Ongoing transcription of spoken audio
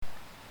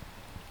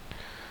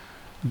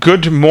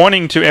Good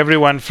morning to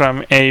everyone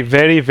from a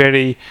very,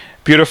 very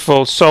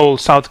beautiful Seoul,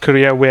 South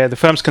Korea, where the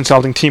firm's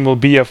consulting team will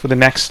be here for the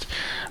next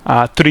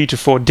 3 to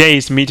 4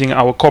 days, meeting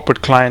our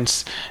corporate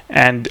clients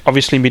and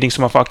obviously meeting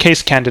some of our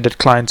case candidate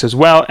clients as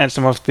well, and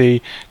some of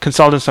the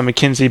consultants from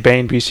McKinsey,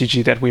 Bain,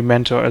 BCG that we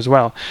mentor as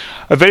well.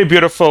 A very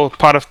beautiful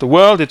part of the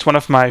world. It's one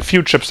of my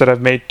few trips that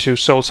I've made to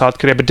Seoul, South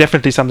Korea, but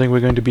definitely something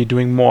we're going to be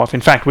doing more of. In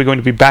fact, we're going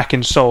to be back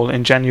in Seoul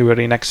in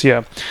January next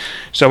year.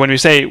 So when we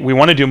say we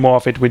want to do more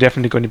of it, we're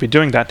definitely going to be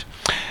doing that.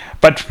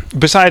 But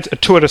besides a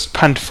tourist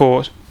punt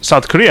for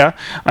South Korea,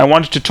 I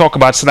wanted to talk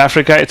about South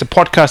Africa. It's a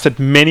podcast that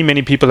many,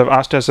 many people have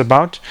asked us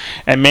about,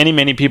 and many,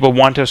 many people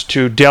want us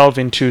to delve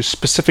into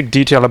specific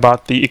detail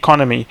about the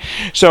economy.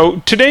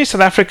 So today's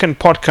South African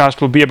podcast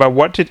will be about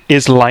what it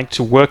is like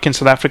to work in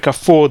South Africa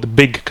for the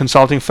big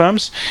consulting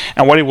firms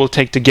and what it will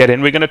take to get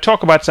in. We're going to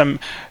talk about some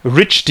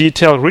rich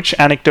detail, rich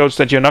anecdotes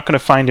that you're not going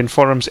to find in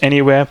forums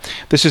anywhere.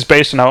 This is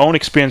based on our own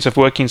experience of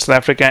working in South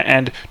Africa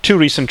and 2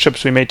 recent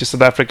trips we made to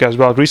South Africa as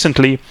well.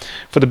 Recently,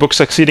 for the book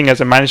Succeeding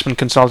as a Management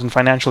Consultant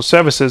Financial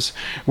Services,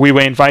 we were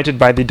invited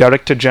by the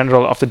Director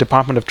General of the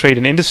Department of Trade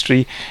and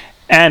Industry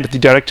and the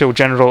Director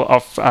General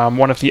of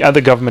one of the other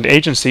government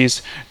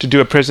agencies to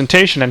do a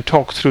presentation and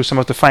talk through some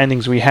of the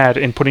findings we had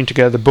in putting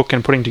together the book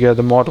and putting together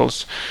the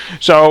models.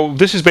 So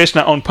this is based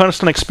on our own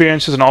personal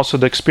experiences and also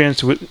the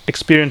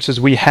experiences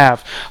we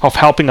have of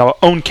helping our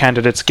own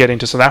candidates get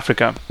into South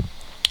Africa.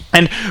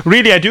 And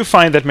really, I do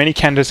find that many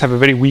candidates have a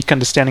very weak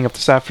understanding of the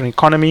South African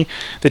economy.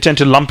 They tend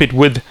to lump it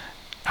with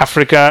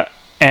Africa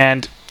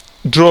and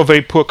draw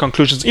very poor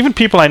conclusions. Even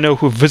people I know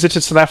who visited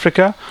South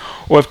Africa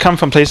or have come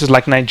from places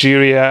like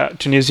Nigeria,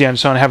 Tunisia, and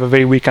so on have a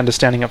very weak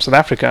understanding of South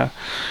Africa.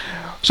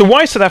 So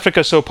why is South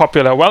Africa so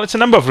popular? Well, it's a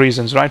number of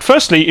reasons, right?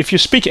 Firstly, if you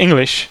speak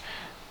English,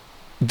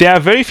 there are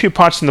very few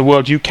parts in the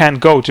world you can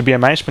go to be a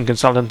management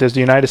consultant. There's the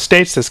United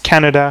States, there's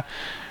Canada,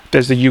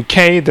 there's the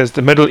UK, there's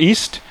the Middle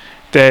East,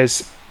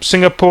 there's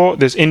Singapore,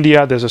 there's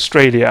India, there's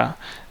Australia,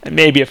 and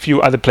maybe a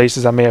few other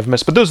places I may have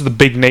missed, but those are the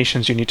big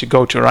nations you need to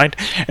go to, right?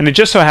 And it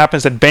just so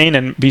happens that Bain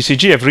and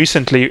BCG have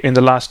recently, in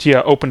the last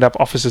year, opened up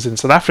offices in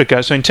South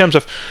Africa. So in terms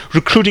of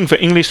recruiting for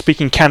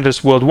English-speaking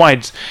candidates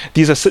worldwide,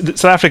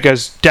 South Africa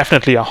is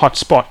definitely a hot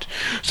spot.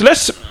 So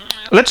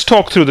let's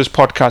talk through this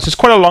podcast. It's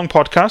quite a long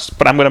podcast,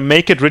 but I'm going to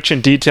make it rich in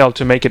detail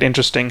to make it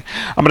interesting.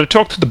 I'm going to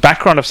talk through the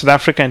background of South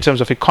Africa in terms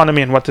of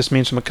economy and what this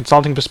means from a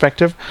consulting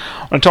perspective.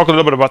 I'm going to talk a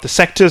little bit about the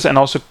sectors and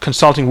also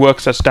consulting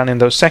work that's done in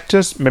those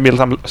sectors, maybe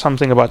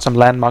something about some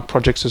landmark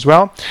projects as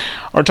well.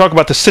 I'm going to talk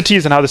about the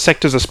cities and how the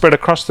sectors are spread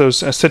across those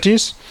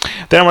cities.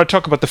 Then I'm going to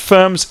talk about the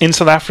firms in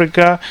South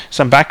Africa,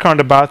 some background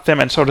about them,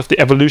 and sort of the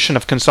evolution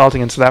of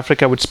consulting in South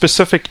Africa with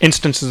specific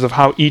instances of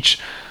how each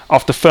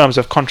of the firms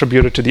have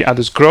contributed to the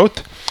other's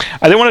growth.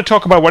 I then want to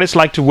talk about what it's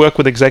like to work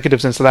with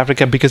executives in South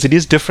Africa, because it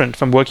is different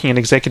from working in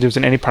executives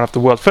in any part of the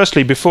world.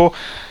 Firstly, before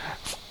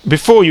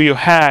you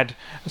had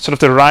sort of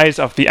the rise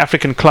of the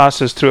African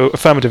classes through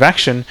affirmative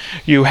action,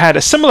 you had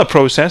a similar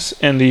process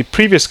in the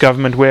previous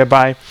government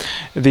whereby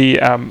the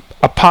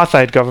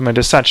apartheid government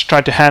as such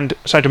tried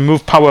to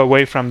move power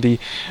away from the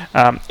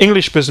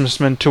English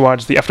businessmen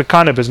towards the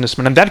Afrikaner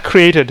businessmen, and that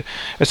created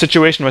a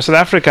situation where South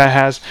Africa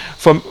has,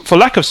 for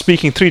lack of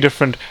speaking, 3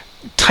 different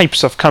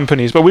types of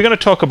companies, but we're going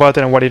to talk about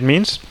that and what it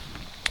means.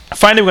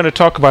 Finally, we're going to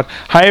talk about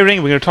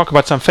hiring. We're going to talk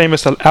about some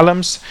famous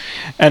alums,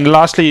 and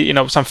lastly,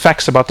 some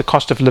facts about the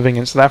cost of living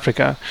in South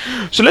Africa.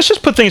 So let's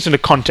just put things into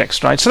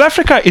context, right? South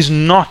Africa is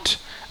not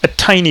a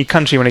tiny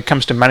country when it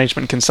comes to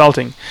management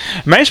consulting.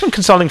 Management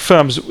consulting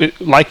firms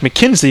like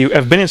McKinsey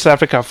have been in South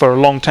Africa for a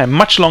long time,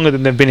 much longer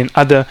than they've been in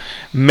other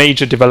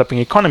major developing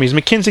economies.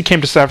 McKinsey came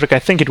to South Africa, I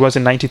think it was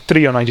in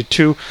 93 or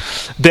 92,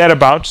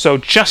 thereabouts. So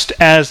just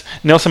as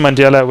Nelson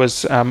Mandela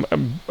was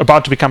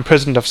about to become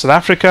president of South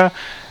Africa,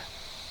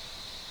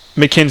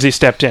 McKinsey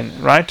stepped in,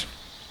 right?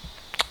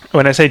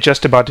 When I say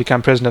just about to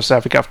become president of South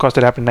Africa, of course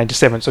that happened in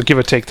 97, so give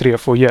or take 3 or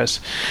 4 years.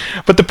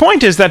 But the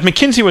point is that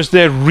McKinsey was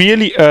there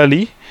really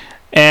early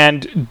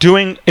and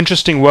doing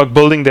interesting work,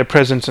 building their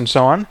presence and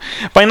so on.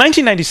 By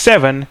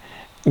 1997,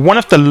 one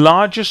of the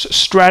largest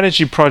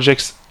strategy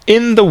projects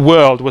in the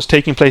world was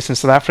taking place in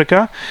South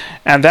Africa,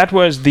 and that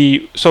was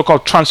the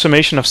so-called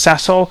transformation of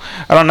Sasol.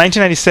 Around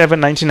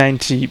 1997,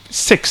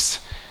 1996,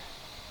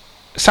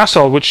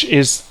 Sasol,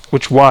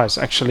 which was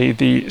actually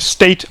the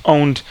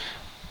state-owned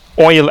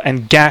oil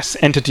and gas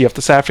entity of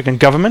the South African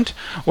government,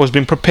 was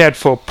being prepared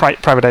for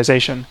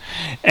privatization,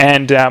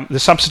 and the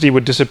subsidy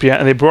would disappear,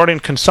 and they brought in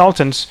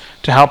consultants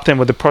to help them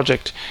with the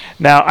project.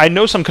 Now, I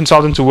know some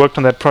consultants who worked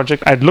on that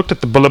project. I'd looked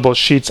at the billable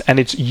sheets, and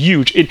it's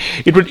huge.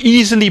 It would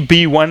easily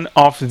be one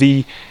of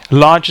the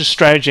largest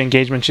strategy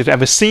engagements you've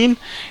ever seen.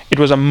 It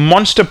was a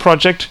monster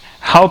project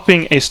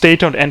helping a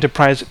state-owned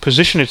enterprise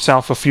position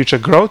itself for future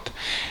growth.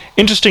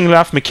 Interestingly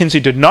enough,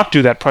 McKinsey did not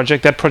do that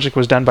project. That project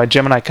was done by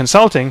Gemini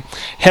Consulting,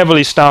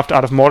 heavily staffed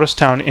out of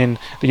Morristown in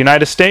the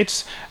United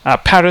States,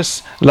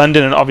 Paris,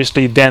 London, and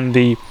obviously then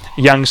the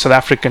young South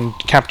African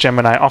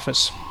Capgemini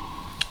office.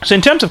 So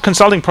in terms of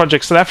consulting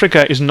projects, South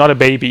Africa is not a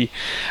baby.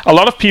 A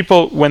lot of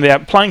people, when they're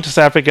applying to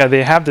South Africa,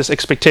 they have this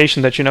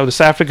expectation that, the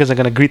South Africans are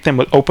going to greet them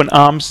with open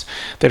arms.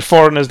 They're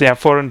foreigners, they have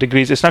foreign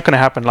degrees. It's not going to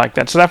happen like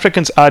that. South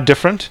Africans are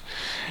different.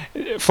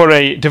 For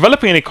a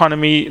developing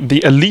economy,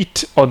 the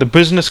elite or the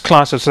business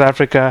class of South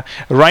Africa,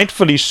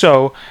 rightfully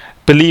so,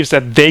 believes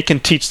that they can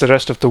teach the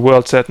rest of the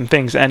world certain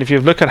things. And if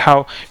you've looked at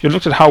how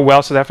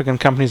well South African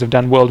companies have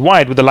done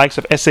worldwide, with the likes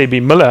of SAB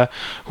Miller,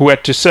 who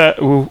had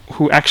to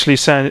who actually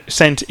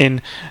sent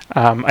in,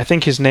 I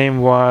think his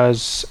name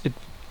was,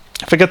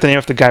 I forget the name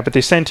of the guy, but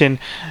they sent in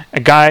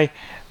a guy,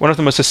 one of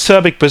the most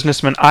acerbic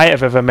businessmen I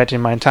have ever met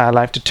in my entire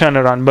life, to turn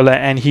around Miller,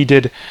 and he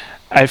did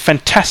a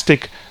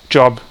fantastic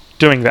job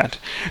doing that.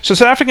 So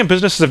South African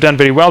businesses have done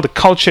very well. The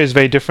culture is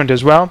very different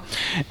as well,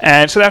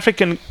 and South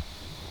African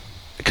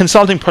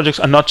consulting projects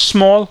are not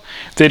small.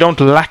 They don't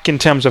lack in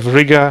terms of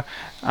rigor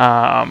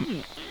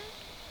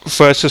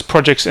versus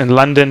projects in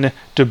London,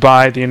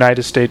 Dubai, the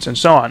United States, and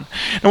so on.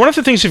 And one of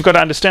the things you've got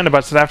to understand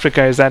about South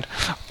Africa is that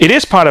it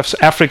is part of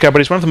Africa, but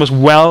it's one of the most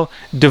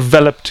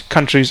well-developed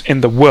countries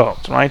in the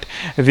world, right?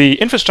 The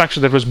infrastructure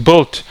that was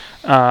built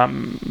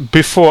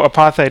before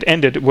apartheid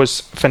ended was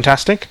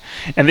fantastic,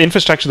 and the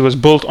infrastructure that was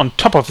built on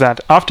top of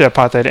that after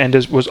apartheid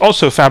ended was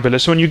also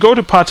fabulous. So when you go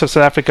to parts of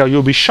South Africa,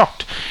 you'll be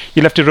shocked.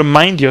 You'll have to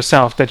remind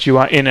yourself that you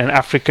are in an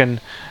African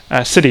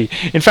city.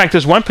 In fact,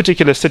 there's one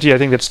particular city I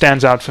think that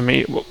stands out for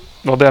me.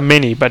 Well, there are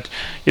many, but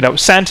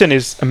Sandton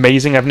is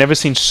amazing. I've never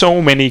seen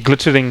so many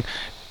glittering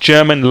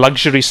German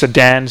luxury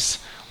sedans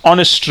on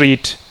a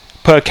street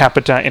per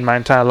capita in my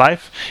entire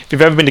life. If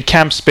you've ever been to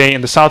Camps Bay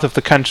in the south of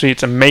the country,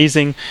 it's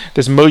amazing.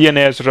 There's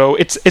Millionaires Row.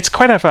 It's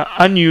quite an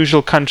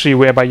unusual country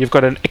whereby you've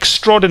got an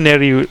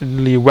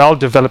extraordinarily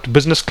well-developed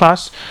business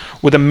class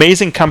with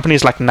amazing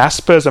companies like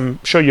Naspers. I'm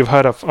sure you've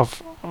heard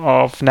of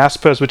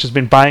Naspers, which has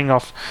been buying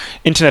off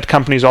internet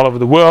companies all over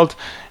the world,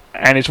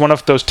 and it's one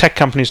of those tech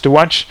companies to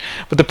watch.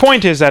 But the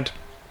point is that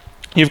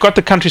you've got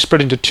the country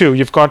split into two.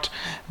 You've got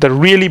the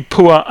really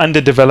poor,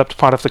 underdeveloped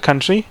part of the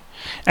country,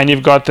 and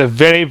you've got the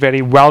very,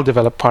 very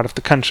well-developed part of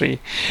the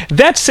country.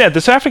 That said,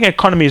 the South African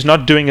economy is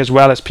not doing as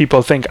well as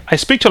people think. I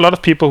speak to a lot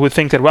of people who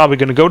think that, well, we're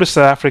going to go to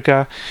South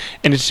Africa,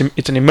 and it's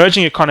an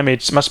emerging economy,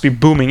 it must be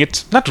booming.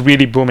 It's not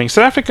really booming.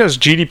 South Africa's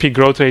GDP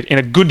growth rate in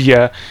a good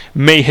year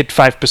may hit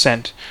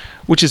 5%.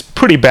 Which is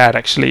pretty bad,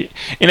 actually.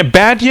 In a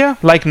bad year,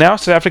 like now,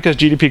 South Africa's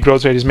GDP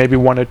growth rate is maybe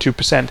 1 or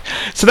 2%.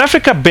 South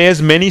Africa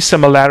bears many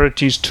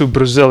similarities to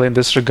Brazil in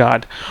this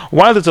regard.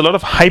 While there's a lot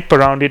of hype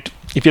around it,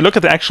 if you look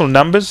at the actual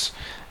numbers,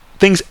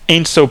 things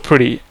ain't so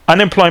pretty.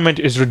 Unemployment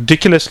is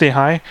ridiculously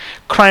high.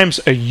 Crime's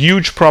a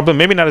huge problem.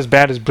 Maybe not as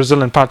bad as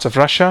Brazil and parts of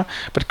Russia,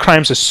 but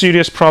crime's a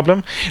serious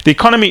problem. The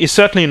economy is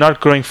certainly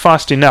not growing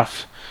fast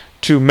enough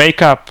to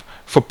make up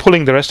for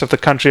pulling the rest of the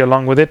country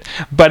along with it,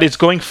 but it's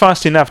going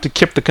fast enough to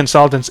keep the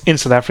consultants in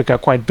South Africa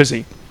quite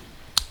busy.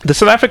 The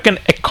South African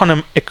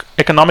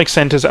economic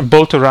centers are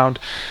built around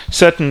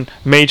certain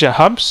major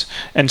hubs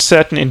and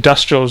certain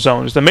industrial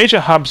zones. The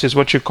major hubs is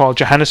what you call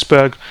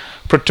Johannesburg,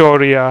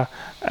 Pretoria,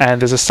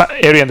 and there's an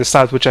area in the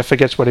south which I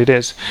forget what it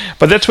is.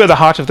 But that's where the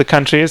heart of the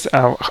country is.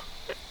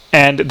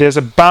 And there's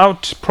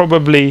about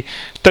probably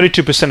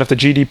 32% of the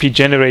GDP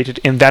generated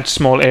in that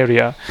small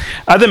area.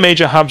 Other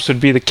major hubs would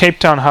be the Cape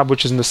Town hub,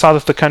 which is in the south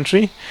of the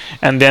country,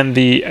 and then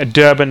the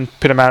Durban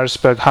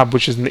Pietermaritzburg hub,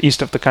 which is in the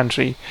east of the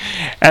country.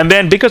 And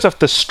then because of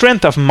the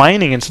strength of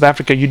mining in South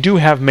Africa, you do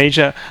have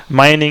major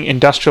mining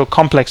industrial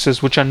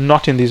complexes which are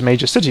not in these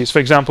major cities. For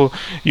example,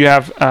 you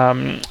have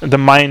the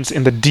mines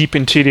in the deep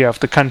interior of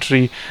the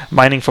country,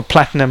 mining for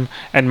platinum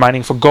and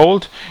mining for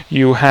gold.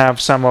 You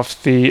have some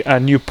of the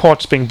new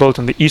ports being built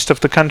in the east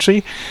of the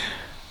country.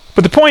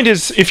 But the point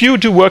is, if you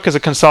do work as a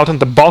consultant,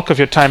 the bulk of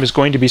your time is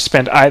going to be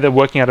spent either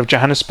working out of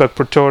Johannesburg,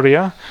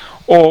 Pretoria,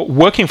 or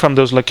working from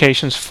those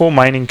locations for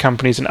mining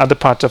companies in other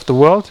parts of the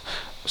world,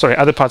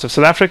 other parts of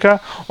South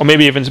Africa, or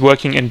maybe even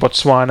working in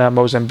Botswana,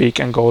 Mozambique,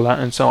 Angola,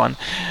 and so on.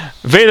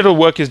 Very little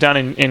work is done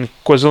in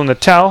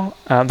KwaZulu-Natal,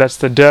 that's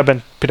the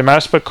Durban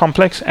Pietermaritzburg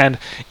complex, and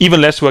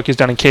even less work is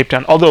done in Cape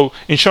Town, although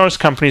insurance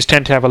companies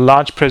tend to have a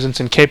large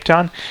presence in Cape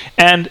Town,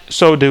 and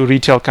so do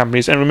retail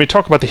companies. And when we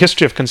talk about the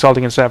history of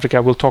consulting in South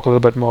Africa, we'll talk a little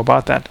bit more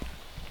about that.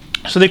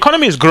 So the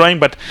economy is growing,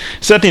 but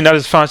certainly not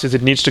as fast as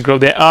it needs to grow.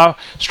 There are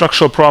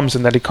structural problems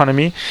in that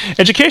economy.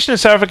 Education in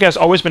South Africa has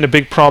always been a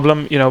big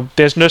problem.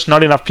 There's just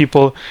not enough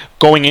people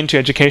going into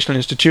educational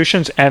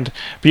institutions, and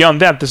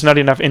beyond that, there's not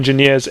enough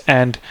engineers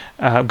and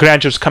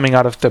graduates coming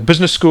out of the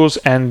business schools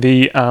and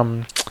the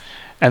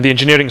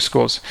engineering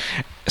schools.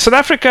 South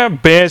Africa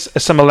bears a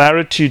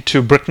similarity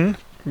to Britain,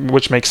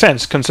 which makes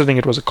sense considering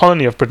it was a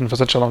colony of Britain for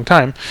such a long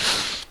time.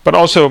 But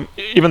also,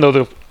 even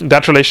though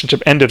that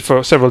relationship ended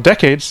for several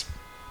decades,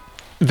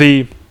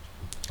 the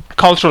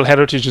cultural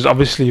heritage is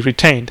obviously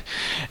retained.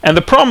 And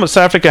the problem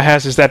South Africa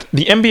has is that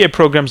the MBA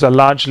programs are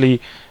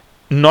largely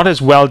not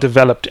as well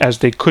developed as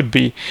they could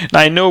be.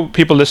 Now, I know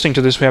people listening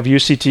to this who have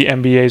UCT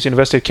MBAs,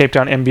 University of Cape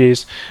Town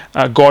MBAs,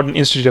 Gordon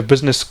Institute of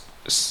Business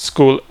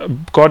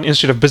Gordon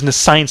Institute of Business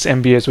Science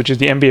MBAs, which is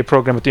the MBA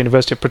program at the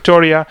University of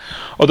Pretoria,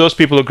 or those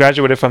people who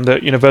graduated from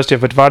the University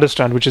of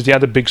Witwatersrand, which is the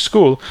other big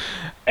school,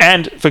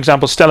 and, for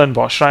example,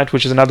 Stellenbosch, right,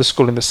 which is another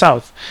school in the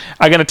south,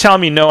 are going to tell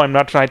me, no, I'm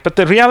not right. But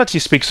the reality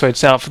speaks for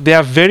itself. There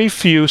are very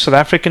few South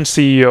African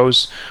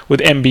CEOs with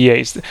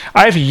MBAs.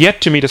 I've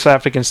yet to meet a South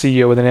African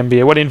CEO with an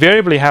MBA. What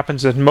invariably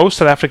happens is that most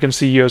South African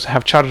CEOs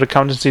have chartered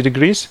accountancy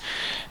degrees,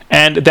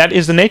 and that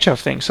is the nature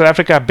of things. South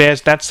Africa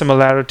bears that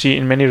similarity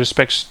in many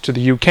respects to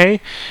the UK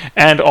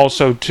and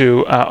also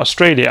to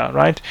Australia,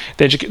 right?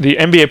 The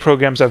MBA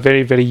programs are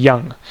very, very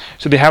young,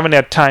 so they haven't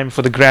had time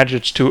for the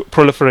graduates to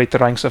proliferate the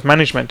ranks of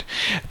management.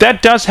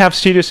 That does have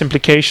serious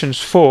implications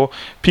for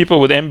people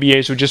with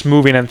MBAs who just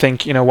move in and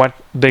think, you know what,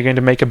 they're going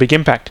to make a big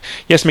impact.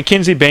 Yes,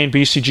 McKinsey, Bain,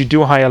 BCG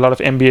do hire a lot of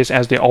MBAs,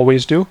 as they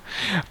always do,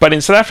 but in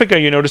South Africa,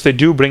 you notice they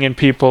do bring in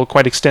people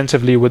quite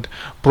extensively with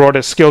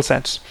broader skill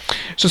sets.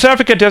 So South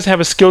Africa does have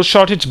a skill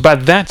shortage,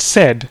 but that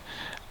said,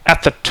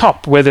 at the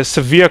top, where there's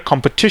severe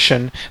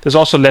competition, there's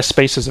also less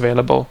spaces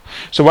available.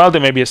 So while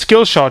there may be a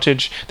skill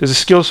shortage, there's a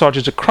skill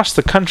shortage across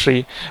the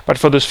country, but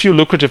for those few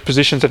lucrative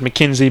positions at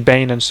McKinsey,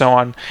 Bain, and so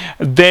on,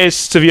 there's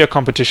severe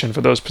competition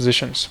for those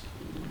positions.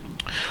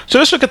 So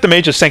let's look at the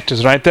major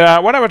sectors, right? There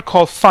are what I would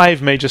call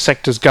 5 major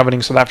sectors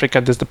governing South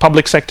Africa. There's the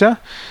public sector,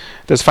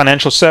 there's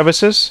financial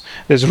services,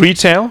 there's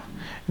retail,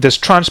 there's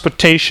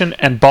transportation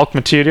and bulk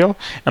material,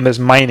 and there's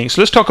mining.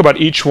 So let's talk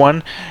about each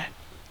one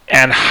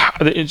and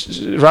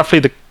roughly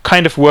the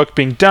kind of work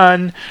being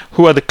done,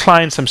 who are the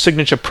clients, some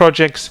signature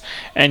projects,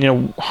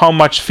 and how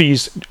much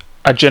fees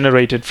are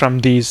generated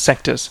from these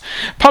sectors.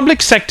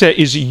 Public sector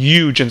is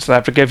huge in South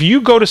Africa. If you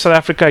go to South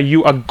Africa,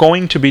 you are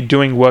going to be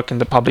doing work in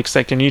the public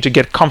sector, and you need to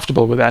get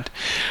comfortable with that.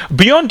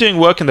 Beyond doing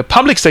work in the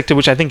public sector,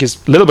 which I think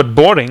is a little bit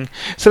boring,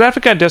 South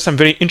Africa does some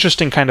very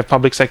interesting kind of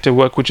public sector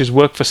work, which is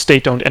work for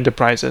state-owned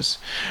enterprises.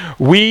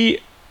 We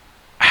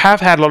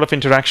have had a lot of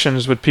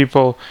interactions with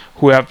people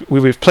who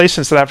we've placed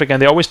in South Africa,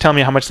 and they always tell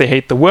me how much they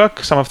hate the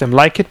work. Some of them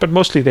like it, but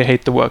mostly they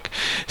hate the work.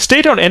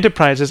 State-owned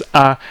enterprises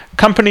are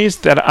companies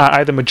that are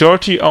either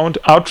majority-owned,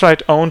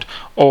 outright owned,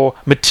 or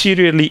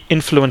materially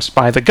influenced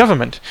by the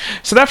government.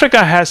 South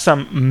Africa has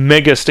some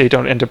mega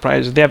state-owned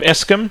enterprises. They have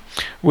Eskom,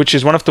 which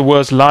is one of the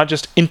world's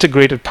largest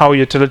integrated power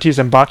utilities,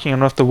 embarking on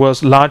one of the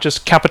world's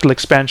largest capital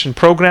expansion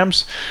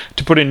programs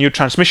to put in new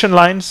transmission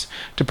lines,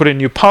 to put in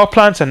new power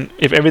plants, and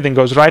if everything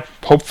goes right,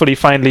 hopefully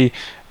finally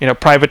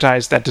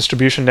privatize that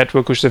distribution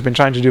network, which they've been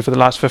trying to do for the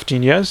last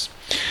 15 years.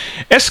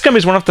 Eskom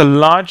is one of the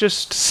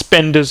largest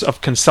spenders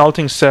of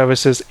consulting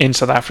services in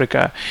South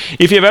Africa.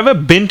 If you've ever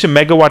been to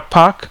Megawatt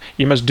Park,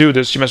 you must do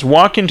this. You must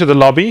walk into the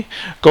lobby,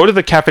 go to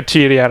the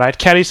cafeteria, right?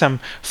 Carry some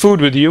food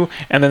with you,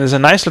 and then there's a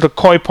nice little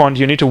koi pond.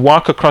 You need to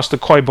walk across the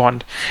koi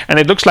pond, and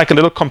it looks like a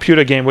little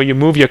computer game where you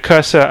move your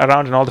cursor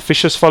around and all the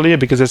fishes follow you,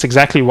 because that's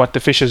exactly what the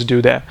fishes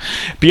do there.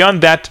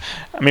 Beyond that,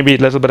 maybe a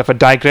little bit of a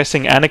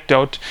digressing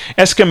anecdote,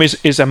 Eskom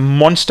is a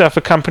monster of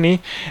a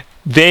company.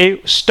 They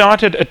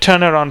started a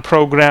turnaround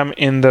program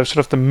in the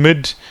sort of the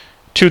mid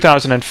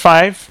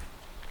 2005.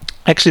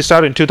 Actually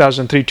started in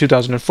 2003,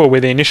 2004, where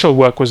the initial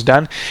work was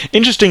done.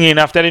 Interestingly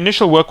enough, that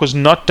initial work was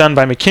not done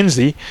by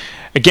McKinsey.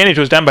 Again, it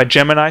was done by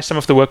Gemini. Some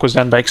of the work was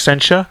done by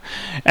Accenture.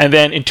 And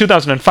then in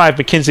 2005,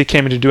 McKinsey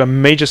came in to do a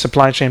major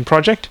supply chain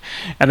project.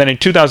 And then in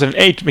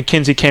 2008,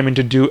 McKinsey came in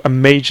to do a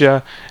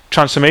major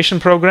transformation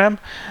program.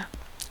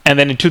 And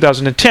then in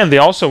 2010, they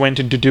also went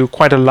in to do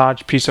quite a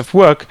large piece of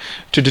work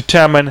to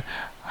determine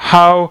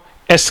how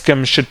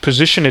Eskom should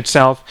position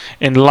itself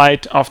in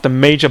light of the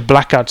major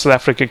blackouts South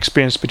Africa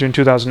experienced between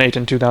 2008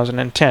 and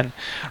 2010.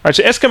 Right,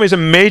 so Eskom is a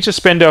major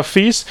spender of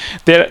fees.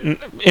 They're,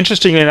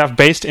 interestingly enough,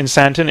 based in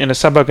Sandton, in a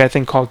suburb, I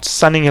think, called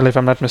Sunninghill, if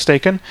I'm not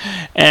mistaken.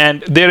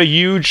 And they're a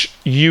huge,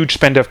 huge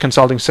spender of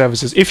consulting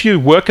services. If you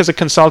work as a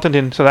consultant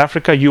in South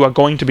Africa, you are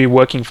going to be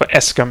working for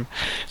Eskom.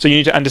 So you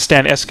need to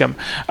understand Eskom.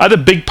 Other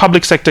big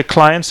public sector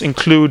clients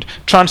include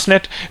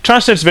Transnet.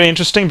 Transnet is very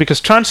interesting because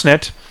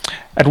Transnet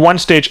at one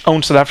stage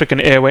owned South African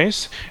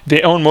Airways.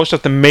 They own most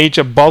of the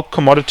major bulk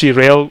commodity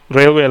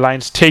railway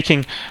lines,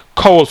 taking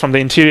coal from the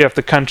interior of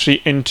the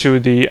country into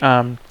the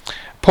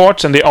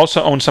ports, and they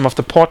also own some of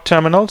the port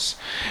terminals.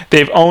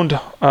 They owned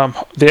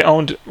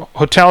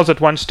hotels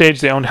at one stage.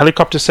 They owned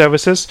helicopter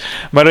services.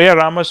 Maria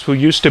Ramos, who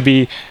used to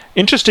be,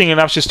 interesting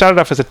enough, she started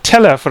off as a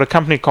teller for a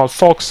company called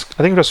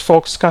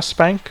Volkskas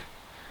Bank.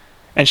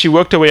 And she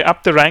worked her way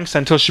up the ranks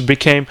until she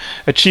became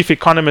a chief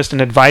economist and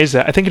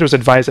advisor. I think it was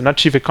advisor, not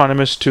chief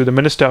economist, to the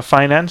Minister of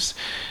Finance.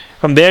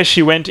 From there,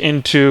 she went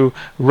in to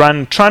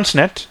run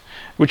Transnet,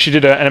 which she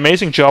did an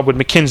amazing job with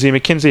McKinsey.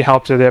 McKinsey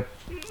helped her there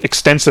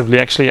extensively.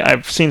 Actually,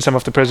 I've seen some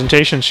of the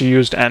presentations she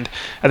used, and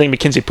I think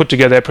McKinsey put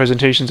together their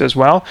presentations as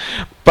well.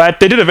 But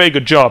they did a very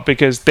good job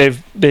because they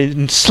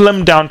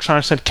slimmed down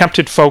Transnet, kept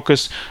it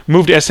focused,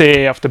 moved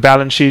SAA off the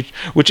balance sheet,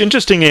 which,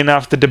 interestingly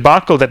enough, the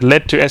debacle that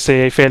led to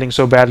SAA failing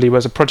so badly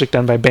was a project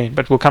done by Bain,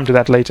 but we'll come to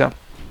that later.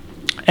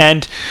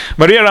 And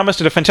Maria Ramos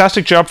did a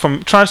fantastic job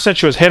from Transnet.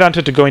 She was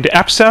headhunted to go into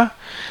Absa.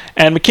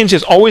 And McKinsey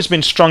has always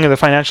been strong in the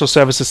financial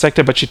services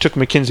sector, but she took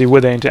McKinsey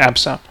with her into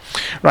ABSA,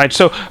 right?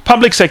 So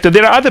public sector,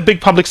 there are other big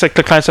public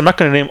sector clients. I'm not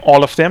going to name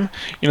all of them.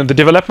 The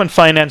development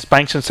finance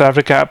banks in South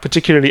Africa are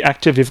particularly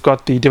active. You've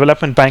got the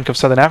Development Bank of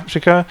Southern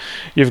Africa.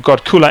 You've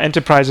got Kula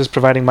Enterprises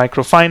providing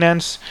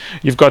microfinance.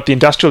 You've got the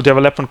Industrial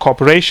Development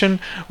Corporation,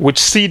 which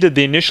seeded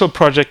the initial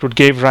project which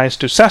gave rise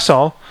to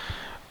Sasol,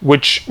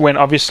 which, when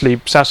obviously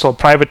Sasol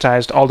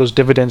privatized, all those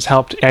dividends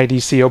helped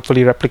IDC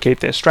hopefully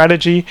replicate their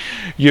strategy.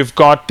 You've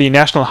got the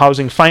National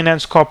Housing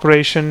Finance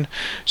Corporation.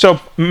 So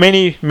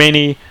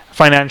many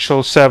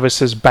financial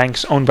services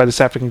banks owned by the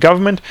South African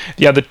government.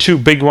 The other two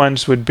big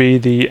ones would be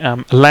the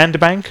Land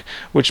Bank,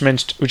 which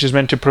is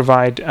meant to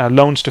provide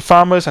loans to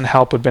farmers and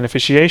help with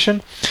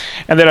beneficiation.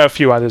 And there are a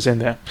few others in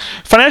there.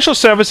 Financial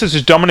services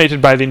is dominated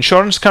by the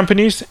insurance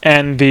companies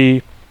and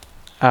the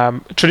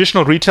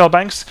traditional retail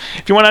banks.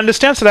 If you want to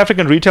understand South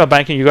African retail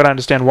banking, you've got to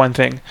understand one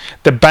thing.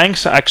 The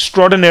banks are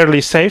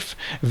extraordinarily safe,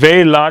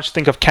 very large.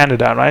 Think of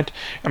Canada, right?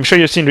 I'm sure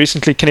you've seen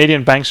recently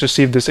Canadian banks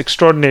received this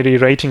extraordinary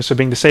ratings for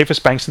being the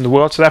safest banks in the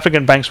world. South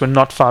African banks were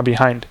not far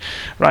behind,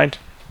 right?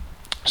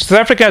 South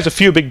Africa has a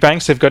few big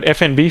banks. They've got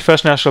FNB,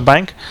 First National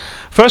Bank.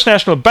 First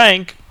National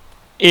Bank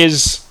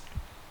is...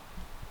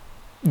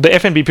 The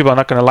FNB people are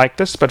not going to like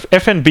this, but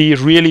FNB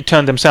really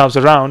turned themselves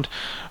around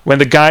when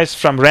the guys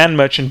from Rand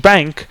Merchant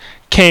Bank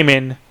came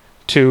in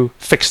to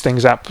fix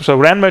things up. So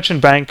Rand Merchant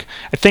Bank,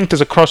 I think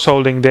there's a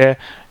cross-holding there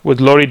with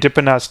Laurie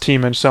Dippenaar's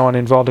team and so on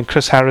involved, and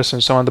Chris Harris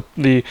and so on,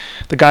 the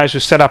guys who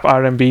set up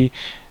RMB.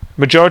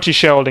 Majority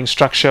shareholding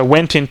structure,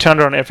 went in, turned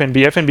around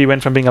FNB. FNB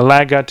went from being a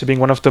laggard to being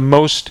one of the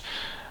most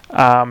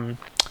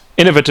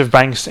innovative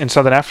banks in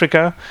Southern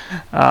Africa.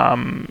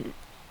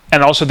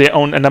 And also they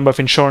own a number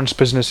of insurance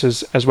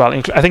businesses as well.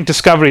 I think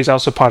Discovery is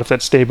also part of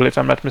that stable, if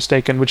I'm not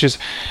mistaken, which is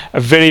a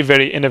very,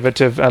 very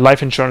innovative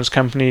life insurance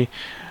company,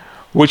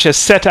 which has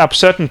set up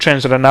certain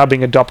trends that are now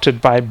being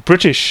adopted by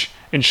British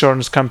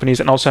insurance companies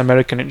and also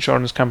American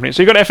insurance companies.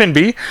 So you've got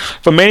FNB,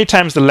 for many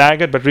times the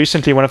laggard, but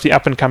recently one of the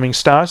up-and-coming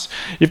stars.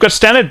 You've got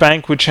Standard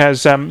Bank, which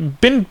has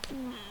been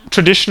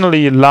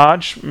traditionally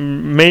large,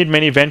 made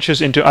many ventures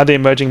into other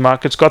emerging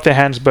markets, got their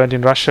hands burnt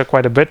in Russia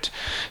quite a bit,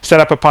 set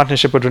up a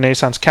partnership with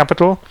Renaissance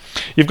Capital.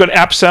 You've got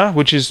ABSA,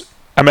 which is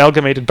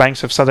Amalgamated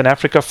Banks of Southern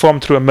Africa,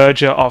 formed through a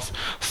merger of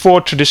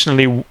 4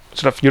 traditionally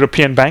sort of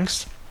European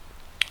banks.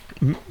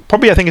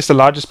 Probably, I think it's the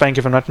largest bank,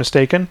 if I'm not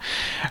mistaken.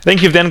 I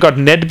think you've then got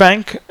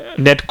Nedbank,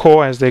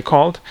 Nedcor as they're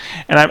called,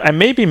 and I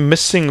may be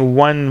missing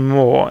one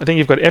more. I think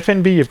you've got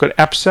FNB, you've got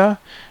ABSA,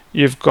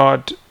 you've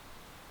got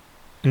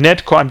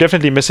Nedcor. I'm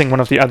definitely missing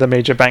one of the other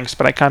major banks,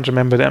 but I can't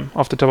remember them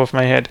off the top of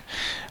my head.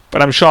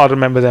 But I'm sure I'll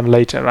remember them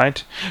later,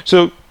 right?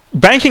 So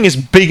banking is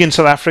big in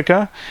South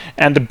Africa,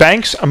 and the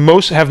banks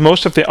have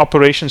most of their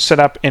operations set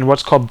up in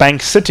what's called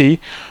Bank City,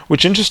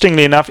 which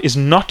interestingly enough is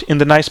not in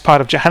the nice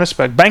part of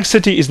Johannesburg. Bank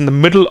City is in the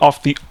middle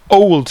of the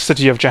old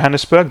city of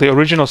Johannesburg, the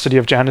original city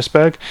of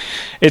Johannesburg.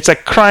 It's a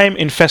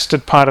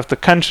crime-infested part of the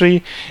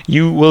country.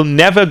 You will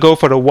never go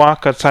for a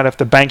walk outside of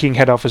the banking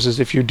head offices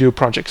if you do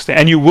projects there.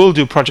 And you will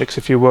do projects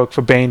if you work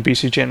for Bain,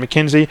 BCG, and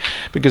McKinsey,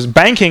 because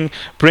banking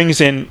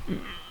brings in...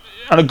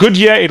 On a good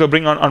year, it'll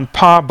bring on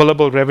par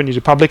billable revenue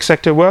to public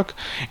sector work.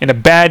 In a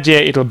bad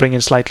year, it'll bring in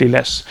slightly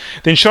less.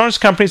 The insurance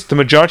companies, the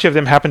majority of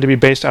them happen to be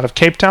based out of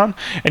Cape Town,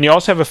 and you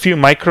also have a few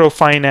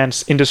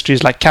microfinance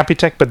industries like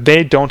Capitec, but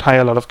they don't hire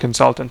a lot of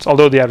consultants,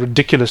 although they are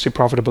ridiculously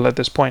profitable at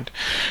this point.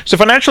 So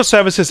financial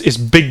services is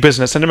big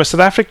business, and the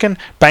South African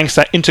banks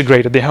are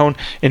integrated. They own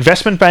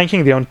investment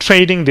banking, they own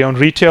trading, they own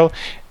retail,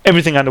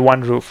 everything under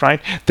one roof,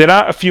 right? There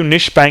are a few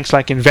niche banks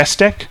like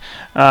Investec,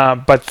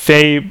 but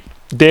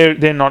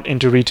they're not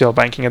into retail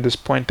banking at this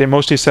point. They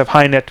mostly serve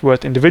high net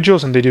worth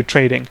individuals and they do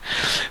trading.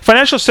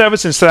 Financial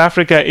service in South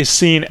Africa is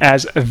seen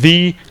as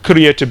the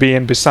career to be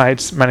in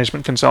besides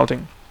management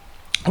consulting.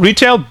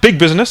 Retail, big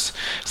business.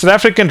 South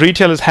African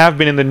retailers have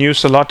been in the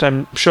news a lot.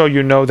 I'm sure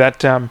you know that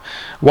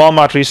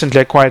Walmart recently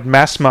acquired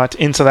Massmart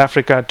in South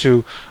Africa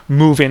to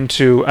move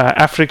into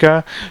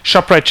Africa.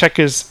 Shoprite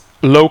Checkers,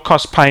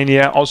 low-cost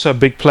pioneer, also a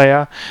big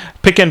player.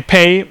 Pick n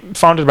Pay,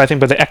 founded by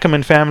the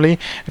Ackerman family.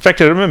 In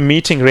fact, I remember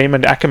meeting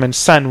Raymond Ackerman's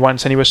son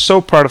once, and he was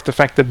so proud of the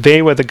fact that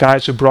they were the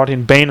guys who brought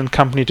in Bain &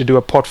 Company to do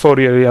a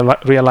portfolio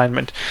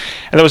realignment.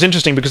 And that was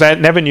interesting because I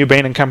never knew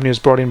Bain & Company was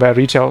brought in by a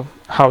retail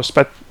house,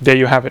 but there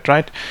you have it,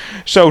 right?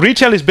 So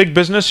retail is big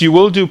business. You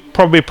will do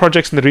probably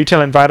projects in the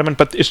retail environment,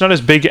 but it's not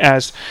as big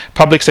as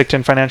public sector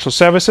and financial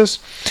services.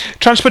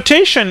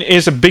 Transportation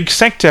is a big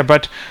sector,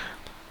 but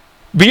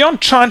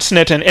beyond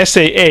Transnet and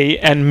SAA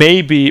and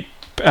maybe,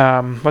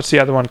 what's the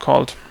other one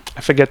called? I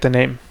forget the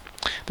name.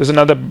 There's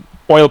another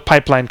oil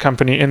pipeline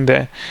company in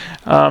there.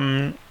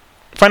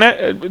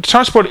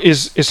 Transport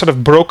is sort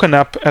of broken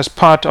up as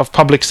part of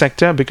public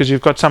sector because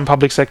you've got some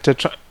public sector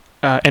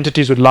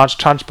entities with large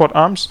transport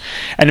arms,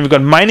 and you've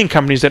got mining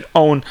companies that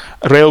own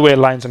railway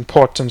lines and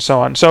ports and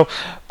so on. So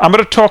I'm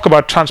going to talk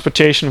about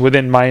transportation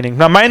within mining.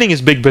 Now, mining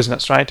is big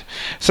business, right?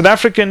 South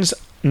Africans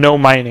know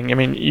mining. I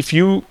mean, if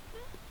you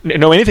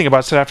know anything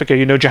about South Africa,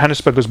 you know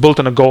Johannesburg was built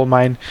on a gold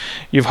mine.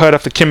 You've heard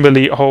of the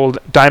Kimberley Hold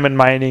diamond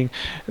mining.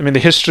 I mean, the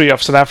history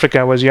of South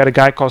Africa was you had a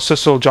guy called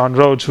Cecil John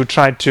Rhodes who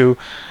tried to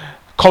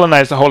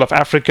colonize the whole of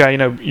Africa. You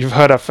know, you've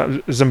heard of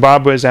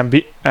Zimbabwe,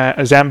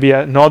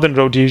 Zambia, Northern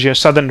Rhodesia,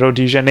 Southern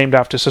Rhodesia, named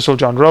after Cecil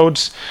John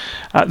Rhodes.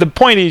 The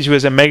point is, he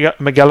was a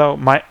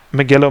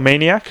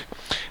megalomaniac.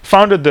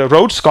 Founded the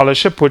Rhodes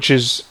Scholarship, which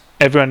is,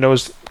 everyone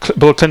knows,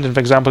 Bill Clinton, for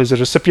example, is a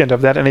recipient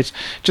of that. And it's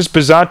just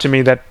bizarre to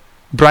me that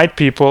bright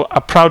people are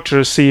proud to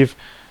receive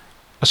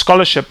a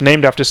scholarship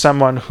named after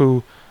someone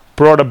who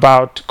brought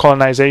about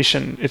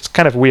colonization. It's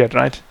kind of weird,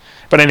 right?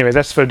 But anyway,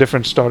 that's for a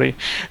different story.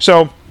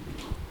 So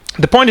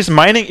the point is,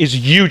 mining is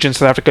huge in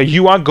South Africa.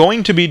 You are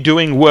going to be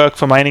doing work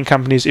for mining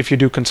companies if you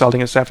do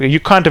consulting in South Africa. You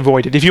can't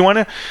avoid it. If you want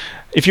to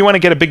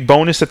get a big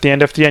bonus at the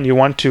end of the year and you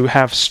want to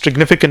have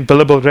significant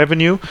billable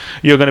revenue,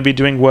 you're going to be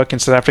doing work in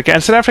South Africa.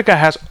 And South Africa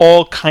has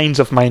all kinds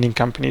of mining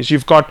companies.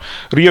 You've got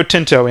Rio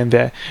Tinto in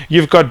there.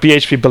 You've got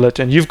BHP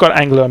Billiton. You've got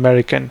Anglo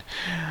American.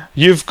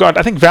 You've got,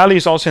 I think Valley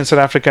is also in South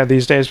Africa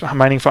these days,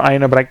 mining for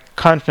iron ore, but I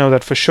can't know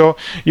that for sure.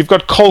 You've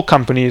got coal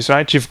companies,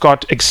 right? You've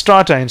got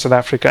Xstrata in South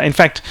Africa. In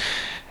fact,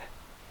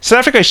 South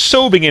Africa is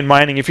so big in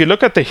mining. If you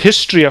look at the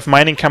history of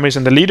mining companies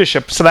and the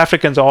leadership, South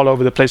Africans are all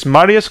over the place.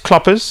 Marius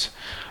Kloppers,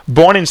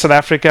 born in South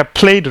Africa,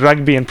 played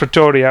rugby in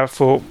Pretoria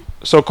for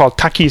so-called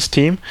Takkies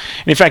team.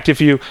 And in fact, if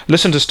you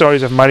listen to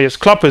stories of Marius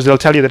Kloppers, they'll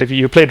tell you that if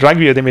you played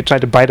rugby, they may try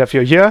to bite off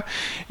your ear.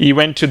 He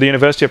went to the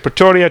University of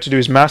Pretoria to do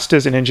his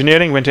master's in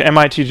engineering, went to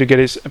MIT to get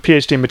his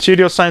PhD in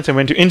material science, and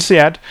went to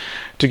INSEAD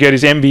to get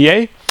his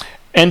MBA.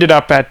 Ended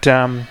up at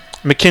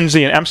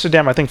McKinsey in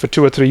Amsterdam, I think, for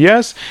 2 or 3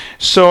 years.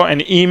 Saw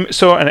an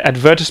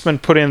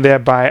advertisement put in there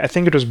by, I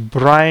think it was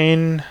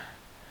Brian,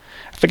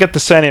 I forget the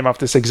surname of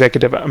this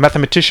executive, a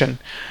mathematician.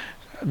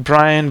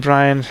 Brian,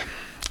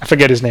 I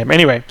forget his name.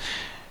 Anyway,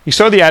 he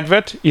saw the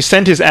advert, he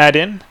sent his ad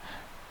in.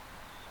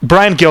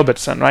 Brian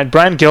Gilbertson, right?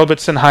 Brian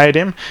Gilbertson hired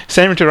him,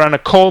 sent him to run a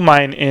coal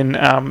mine in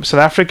South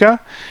Africa.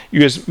 He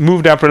was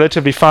moved up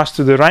relatively fast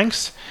through the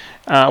ranks.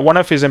 One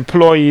of his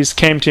employees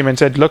came to him and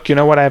said, look, you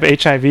know what, I have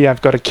HIV,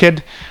 I've got a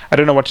kid, I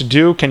don't know what to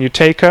do, can you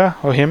take her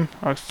or him?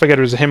 I forget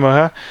it was him or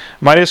her.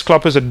 Marius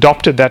Kloppers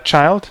adopted that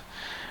child,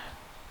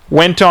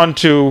 went on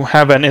to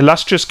have an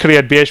illustrious career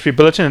at BHP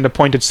Billiton and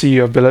appointed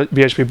CEO of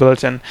BHP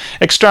Billiton.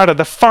 Xstrata,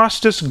 the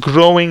fastest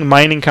growing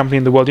mining company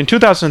in the world. In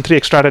 2003,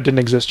 Xstrata didn't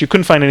exist. You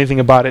couldn't find anything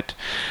about it.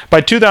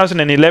 By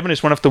 2011,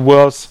 it's one of the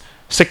world's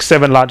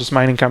 6-7 largest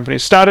mining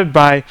companies. Started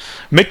by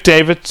Mick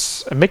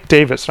Davis,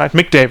 right?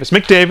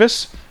 Mick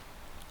Davis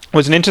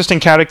was an interesting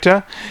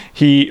character.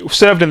 He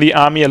served in the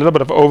army, a little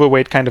bit of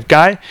overweight kind of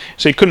guy,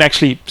 so he couldn't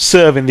actually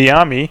serve in the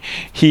army.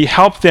 He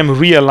helped them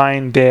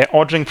realign their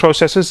ordering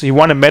processes. He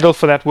won a medal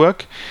for that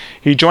work.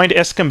 He joined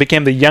Eskom,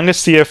 became the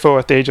youngest CFO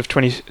at the age of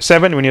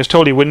 27. When he was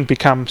told he wouldn't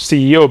become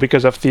CEO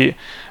because of the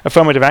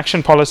affirmative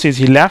action policies,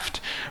 he left,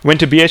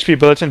 went to BHP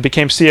Billiton,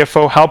 became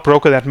CFO, helped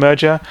broker that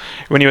merger.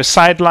 When he was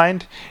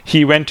sidelined,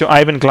 he went to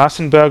Ivan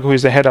Glassenberg, who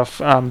is the head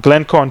of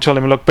Glencore, and told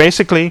him, look,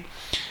 basically,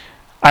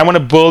 I want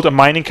to build a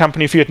mining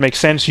company for you. It makes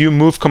sense. You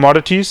move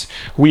commodities.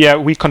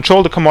 We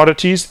control the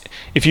commodities.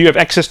 If you have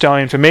access to our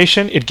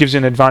information, it gives you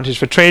an advantage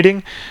for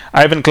trading.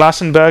 Ivan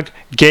Glassenberg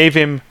gave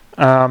him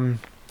a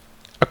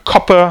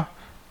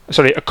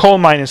coal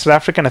mine in South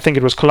Africa, and I think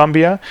it was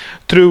Colombia,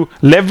 through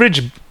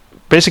leveraged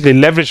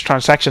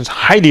transactions,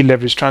 highly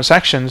leveraged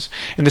transactions.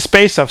 In the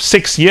space of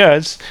 6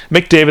 years,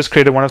 Mick Davis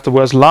created one of the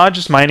world's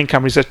largest mining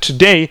companies that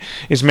today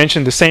is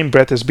mentioned in the same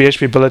breath as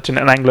BHP Billiton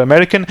and Anglo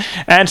American,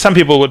 and some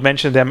people would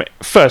mention them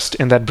first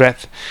in that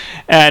breath.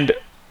 And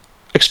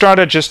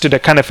Xstrata just did a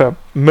kind of a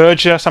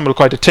merger, some will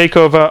call it a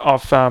takeover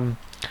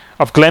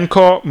of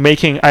Glencore,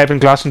 making Ivan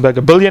Glassenberg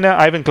a billionaire.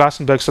 Ivan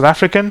Glassenberg, South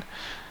African,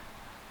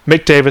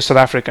 Mick Davis, South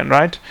African,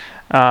 right?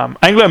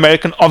 Anglo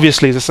American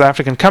obviously is a South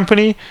African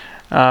company.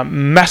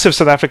 Massive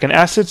South African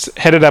assets,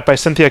 headed up by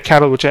Cynthia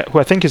Carroll, who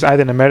I think is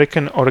either an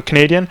American or a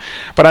Canadian,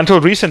 but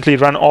until recently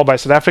run all by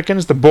South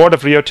Africans. The board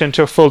of Rio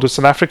Tinto filled with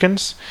South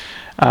Africans.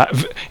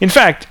 In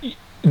fact,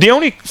 the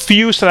only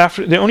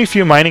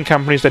few mining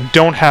companies that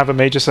don't have a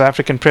major South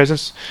African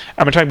presence,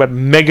 I'm talking about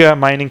mega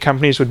mining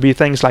companies, would be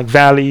things like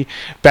Valley,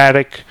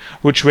 Barrick,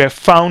 which were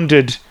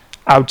founded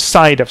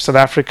outside of South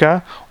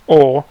Africa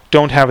or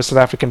don't have a South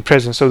African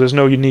presence, so there's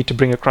no need to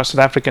bring across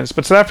South Africans.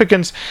 But South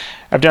Africans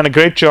have done a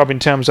great job in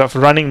terms of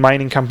running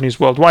mining companies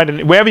worldwide,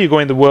 and wherever you go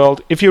in the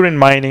world, if you're in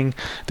mining,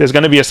 there's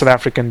going to be a South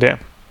African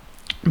there.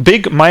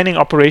 Big mining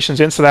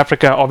operations in South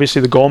Africa,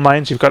 obviously the gold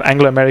mines. You've got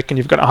Anglo American,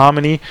 you've got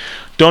Harmony.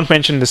 Don't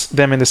mention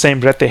them in the same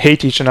breath. They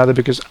hate each other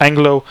because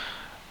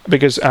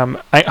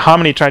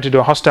Harmony tried to do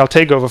a hostile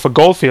takeover for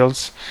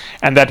Goldfields,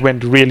 and that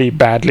went really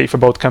badly for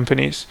both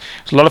companies.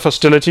 There's a lot of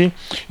hostility.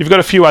 You've got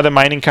a few other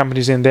mining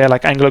companies in there,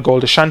 like Anglo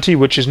Gold Ashanti,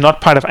 which is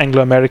not part of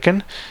Anglo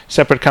American,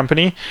 separate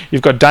company.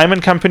 You've got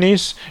diamond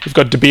companies. You've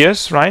got De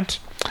Beers, right?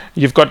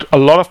 You've got a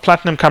lot of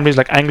platinum companies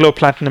like Anglo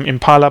Platinum,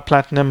 Impala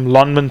Platinum,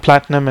 Lonmin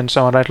Platinum, and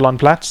so on, right?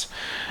 Lonplats.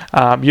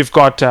 You've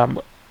got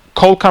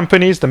coal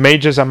companies, the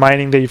majors are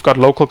mining there. You've got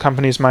local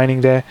companies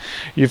mining there.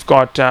 You've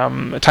got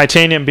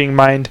titanium being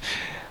mined.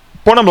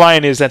 bottom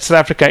line is that South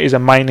Africa is a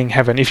mining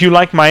heaven. If you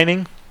like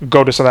mining,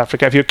 go to South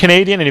Africa. If you're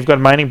Canadian and you've got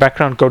a mining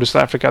background, go to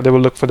South Africa. They will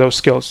look for those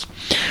skills.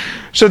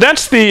 So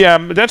that's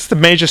the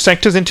major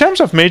sectors. In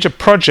terms of major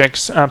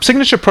projects,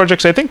 signature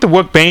projects, I think the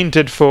work Bain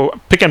did for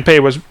Pick n Pay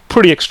was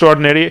pretty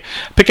extraordinary.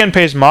 Pick n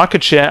Pay's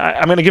market share,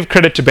 I'm going to give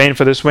credit to Bain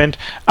for this, went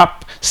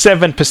up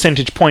 7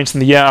 percentage points in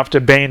the year after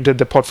Bain did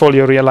the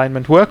portfolio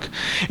realignment work.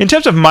 In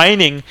terms of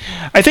mining,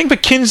 I think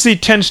McKinsey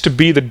tends to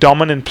be the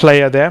dominant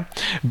player there.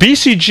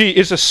 BCG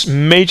is a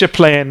major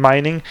player in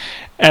mining,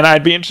 and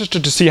I'd be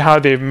interested to see how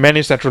they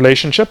manage that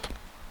relationship.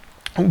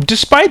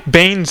 Despite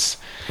Bain's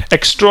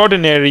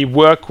extraordinary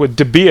work with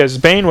De Beers,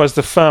 Bain was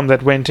the firm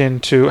that went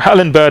into,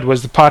 Alan Bird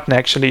was the partner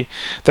actually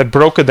that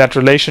brokered that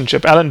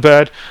relationship. Alan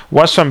Bird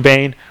was from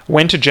Bain,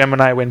 went to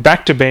Gemini, went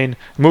back to Bain,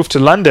 moved to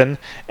London,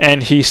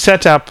 and he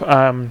set up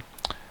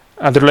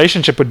the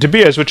relationship with De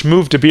Beers, which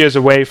moved De Beers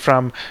away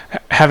from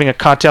having a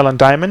cartel on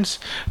diamonds.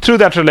 Through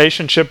that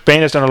relationship,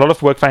 Bain has done a lot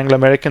of work for Anglo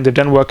American. They've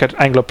done work at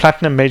Anglo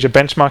Platinum, major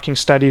benchmarking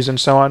studies, and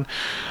so on.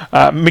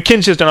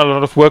 McKinsey has done a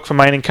lot of work for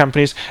mining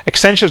companies.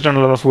 Accenture has done a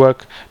lot of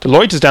work.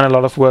 Deloitte has done a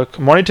lot of work.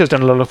 Monitor has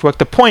done a lot of work.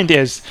 The point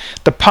is,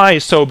 the pie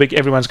is so big,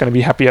 everyone's going to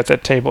be happy at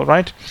that table,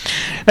 right?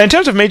 Now, in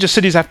terms of major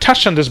cities, I've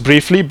touched on this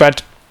briefly,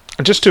 but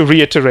just to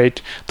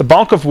reiterate, the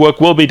bulk of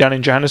work will be done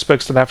in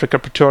Johannesburg, South Africa,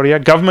 Pretoria.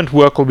 Government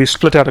work will be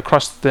split out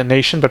across the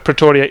nation, but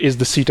Pretoria is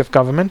the seat of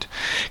government.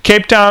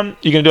 Cape Town,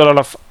 you can do a lot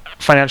of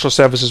financial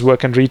services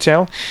work and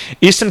retail.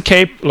 Eastern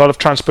Cape, a lot of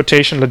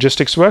transportation,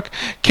 logistics work.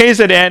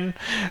 KZN,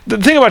 the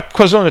thing about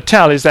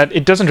KwaZulu-Natal is that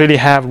it doesn't really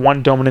have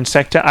one dominant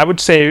sector. I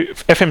would say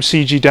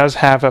FMCG does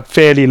have a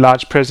fairly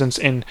large presence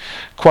in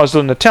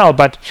KwaZulu-Natal,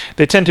 but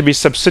they tend to be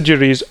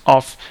subsidiaries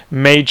of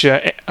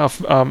major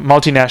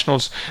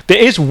multinationals. There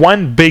is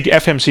one big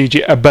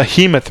FMCG, a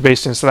behemoth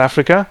based in South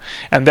Africa,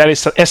 and that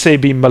is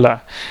SAB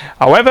Miller.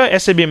 However,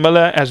 SAB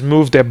Miller has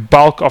moved their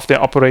bulk of their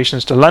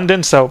operations to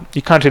London, so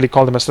you can't really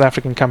call them a South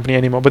African company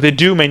anymore, but they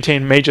do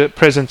maintain major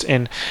presence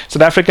in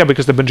South Africa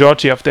because the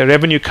majority of their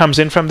revenue comes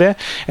in from there,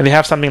 and they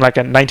have something like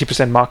a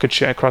 90% market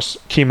share across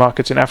key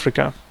markets in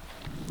Africa.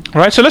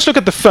 All right, so let's look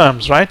at the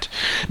firms, right?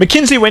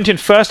 McKinsey went in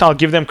first. I'll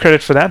give them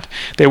credit for that.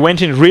 They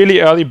went in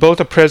really early, built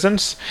a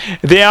presence.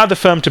 They are the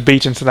firm to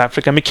beat in South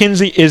Africa.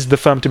 McKinsey is the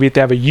firm to beat.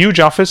 They have a huge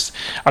office,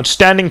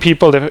 outstanding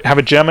people. They have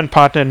a German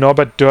partner,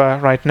 Norbert Doer,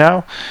 right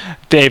now.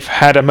 They've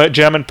had a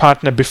German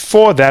partner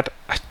before that.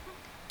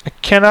 I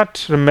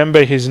cannot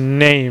remember his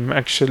name,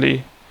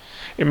 actually.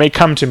 It may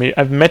come to me.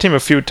 I've met him a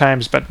few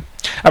times, but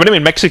I met him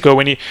in Mexico.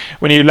 When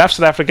he left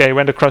South Africa, he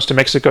went across to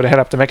Mexico to head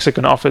up the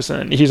Mexican office,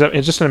 and he's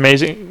just an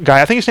amazing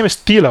guy. I think his name is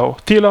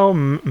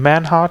Thilo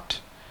Manhart,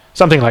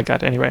 something like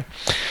that, anyway.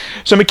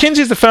 So McKinsey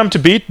is the firm to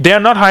beat. They are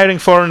not hiring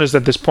foreigners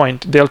at this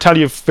point. They'll tell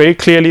you very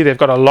clearly they've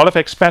got a lot of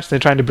expats. They're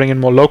trying to bring in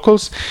more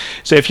locals.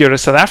 So if you're a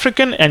South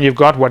African and you've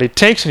got what it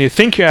takes, and you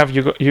think you have,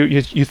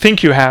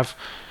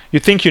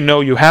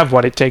 you have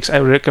what it takes, I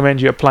would recommend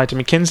you apply to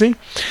McKinsey.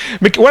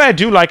 What I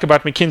do like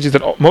about McKinsey is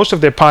that most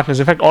of their partners,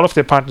 in fact all of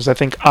their partners, I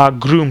think, are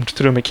groomed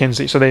through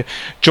McKinsey. So they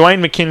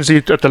join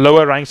McKinsey at the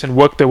lower ranks and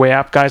work their way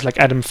up, guys like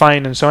Adam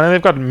Fine and so on, and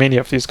they've got many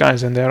of these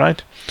guys in there,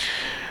 right?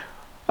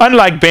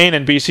 Unlike Bain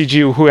and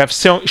BCG, who have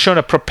shown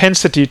a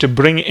propensity to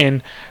bring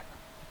in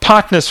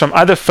partners from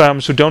other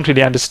firms who don't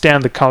really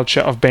understand the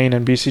culture of Bain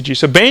and BCG.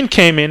 So Bain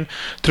came in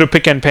through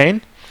Pick n Pay.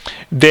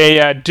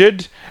 They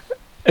did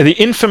the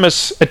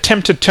infamous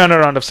attempted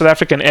turnaround of South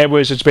African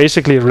Airways, which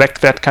basically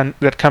wrecked that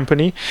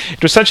company.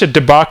 It was such a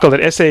debacle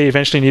that SA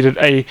eventually needed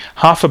a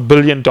 $500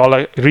 million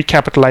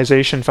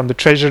recapitalization from the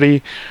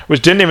Treasury,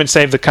 which didn't even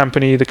save the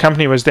company. The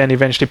company was then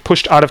eventually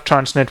pushed out of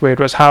Transnet, where it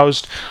was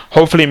housed,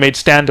 hopefully made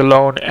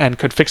standalone and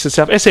could fix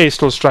itself. SA is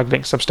still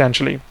struggling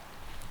substantially.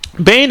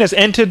 Bain has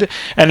entered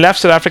and left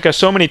South Africa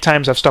so many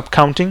times I've stopped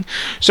counting.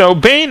 So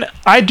Bain,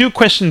 I do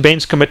question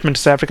Bain's commitment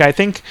to South Africa. I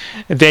think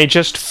they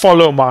just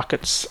follow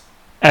markets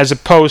as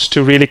opposed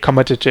to really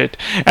committed to it.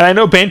 And I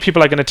know Bain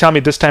people are going to tell me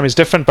this time is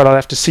different, but I'll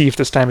have to see if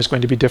this time is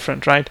going to be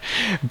different, right?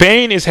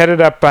 Bain is headed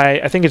up by,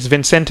 I think it's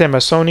Vincente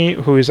Massoni,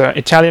 who is an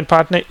Italian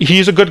partner.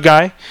 He's a good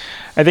guy.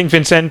 I think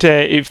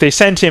Vincente, if they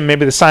sent him,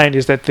 maybe the sign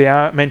is that they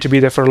are meant to be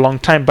there for a long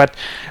time. But,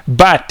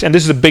 and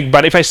this is a big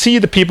but, if I see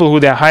the people who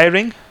they're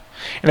hiring,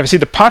 and if I see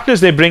the partners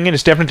they bring in,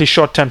 it's definitely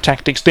short-term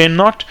tactics. They're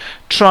not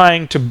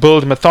trying to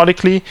build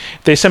methodically.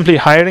 They're simply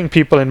hiring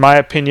people, in my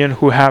opinion,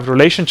 who have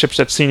relationships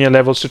at senior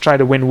levels to try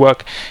to win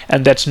work.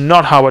 And that's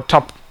not how a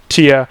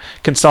top-tier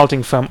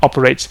consulting firm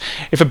operates.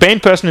 If a Bain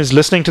person is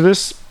listening to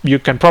this, you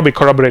can probably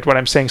corroborate what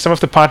I'm saying. Some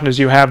of the partners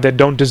you have that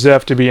don't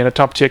deserve to be in a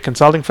top-tier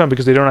consulting firm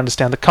because they don't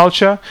understand the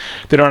culture,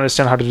 they don't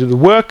understand how to do the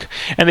work,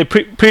 and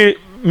they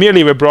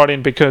merely were brought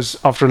in because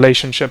of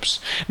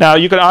relationships. Now,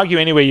 you could argue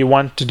any way you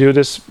want to do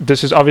this.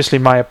 This is obviously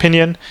my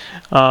opinion.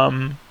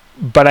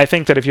 But I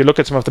think that if you look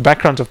at some of the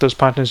backgrounds of those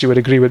partners, you would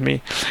agree with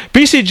me.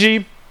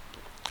 BCG,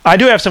 I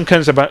do have some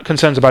concerns about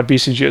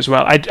BCG as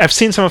well. I've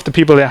seen some of the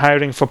people they're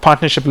hiring for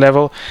partnership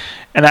level,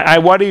 and I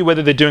worry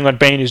whether they're doing what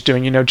Bain is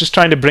doing, just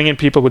trying to bring in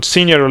people with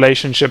senior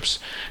relationships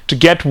to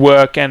get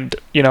work and,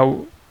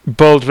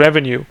 build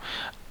revenue.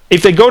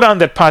 if they go down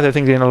that path, I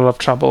think they're in a lot of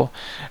trouble.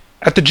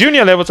 At the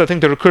junior levels, I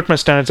think the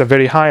recruitment standards are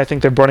very high. I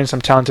think they've brought in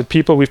some talented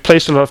people. We've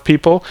placed a lot of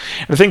people.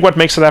 And I think what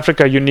makes South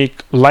Africa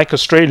unique, like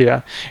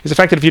Australia, is the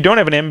fact that if you don't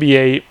have an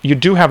MBA, you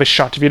do have a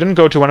shot. If you didn't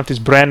go to one of these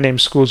brand name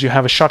schools, you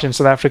have a shot in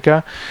South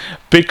Africa,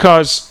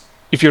 because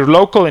if you're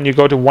local and you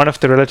go to one of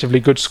the relatively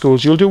good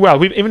schools, you'll do well.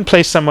 We've even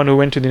placed someone who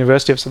went to the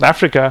University of South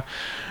Africa,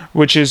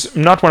 which is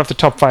not one of the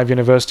top 5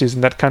 universities in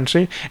that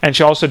country, and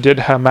she also did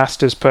her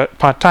master's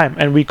part-time,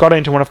 and we got her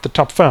into one of the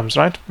top firms,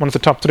 right? One of the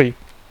top 3.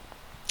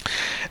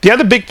 The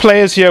other big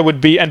players here would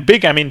be, and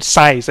big I mean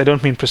size, I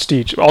don't mean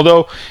prestige,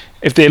 although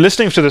if they're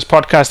listening to this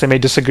podcast they may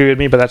disagree with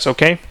me, but that's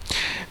okay.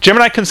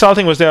 Gemini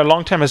Consulting was there a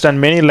long time, has done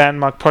many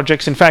landmark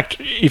projects. In fact,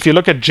 if you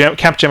look at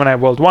Capgemini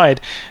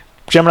worldwide,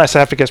 Gemini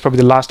South Africa is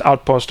probably the last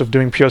outpost of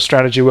doing pure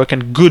strategy work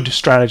and good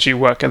strategy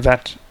work at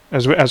that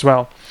as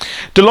well.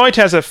 Deloitte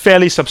has a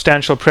fairly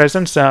substantial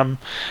presence. I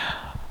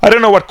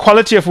don't know what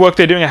quality of work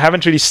they're doing. I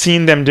haven't really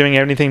seen them doing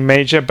anything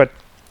major, but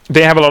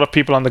they have a lot of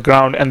people on the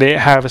ground and they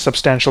have a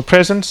substantial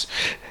presence.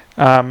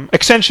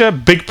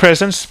 Accenture, big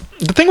presence.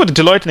 The thing with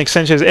Deloitte and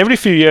Accenture is every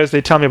few years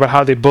they tell me about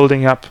how they're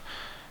building up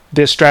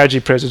their strategy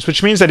presence,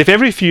 which means that if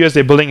every few years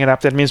they're building it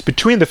up, that means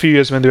between the few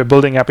years when they were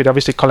building up, it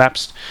obviously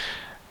collapsed.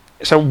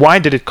 So why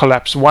did it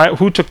collapse?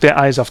 Who took their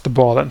eyes off the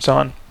ball and so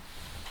on?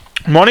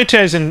 Monitor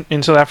is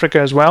in South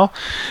Africa as well.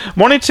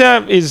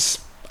 Monitor is...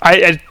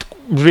 I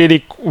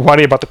really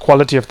worry about the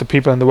quality of the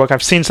people in the work.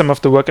 I've seen some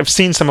of the work. I've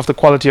seen some of the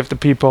quality of the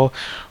people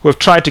who have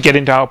tried to get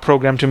into our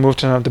program to move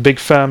to one of the big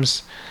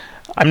firms.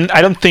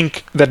 I don't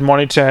think that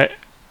Monitor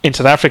in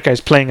South Africa is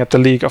playing at the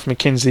league of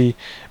McKinsey,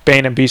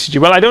 Bain and BCG.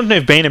 Well, I don't know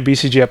if Bain and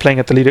BCG are playing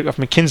at the league of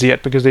McKinsey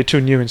yet because they're too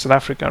new in South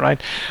Africa,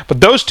 right?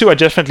 But those two are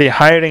definitely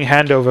hiring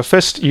handover.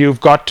 First, you've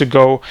got to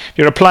go, if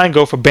you're applying,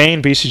 go for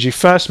Bain, BCG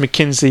first,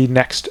 McKinsey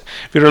next.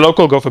 If you're a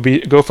local, go for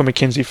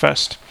McKinsey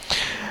first.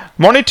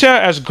 Monitor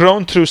has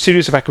grown through a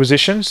series of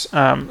acquisitions,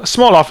 a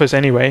small office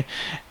anyway.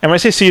 And when I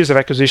say series of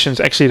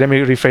acquisitions, actually, let me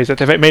rephrase that.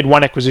 They've made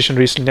one acquisition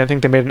recently. I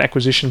think they made an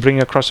acquisition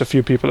bringing across a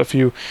few people a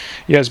few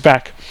years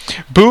back.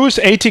 Booz,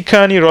 A.T.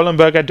 Kearney, Roland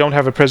Berger don't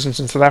have a presence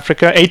in South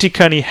Africa. A.T.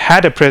 Kearney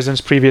had a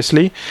presence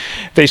previously.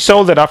 They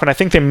sold that off, and I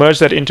think they merged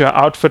that into an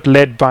outfit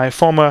led by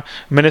former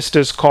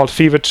ministers called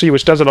Fever Tree,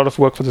 which does a lot of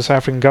work for the South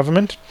African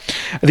government.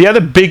 The other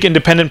big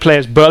independent player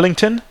is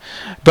Burlington.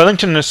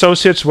 Burlington &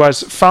 Associates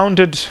was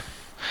founded...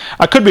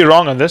 I could be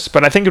wrong on this,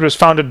 but I think it was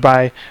founded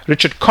by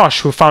Richard Koch,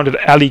 who founded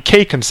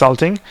LEK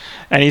Consulting,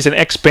 and he's an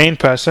ex-Bain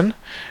person.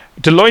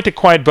 Deloitte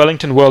acquired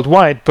Burlington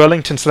worldwide.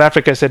 Burlington South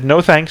Africa said,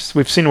 no thanks,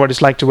 we've seen what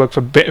it's like to work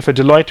for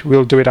Deloitte,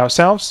 we'll do it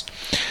ourselves.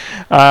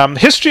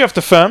 History of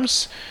the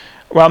firms.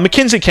 Well,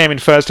 McKinsey came in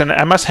first, and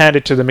I must hand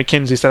it to the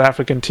McKinsey South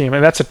African team,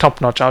 and that's a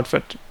top-notch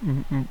outfit,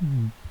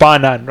 bar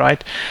none,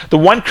 right? The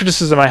one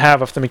criticism I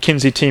have of the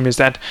McKinsey team is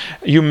that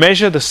you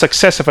measure the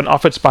success of an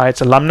office by its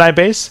alumni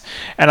base,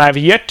 and I've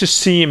yet to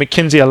see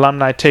McKinsey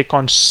alumni take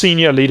on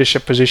senior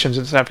leadership positions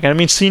in South Africa. I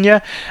mean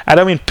senior, I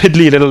don't mean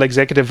piddly little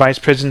executive vice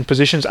president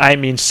positions, I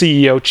mean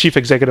CEO, chief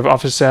executive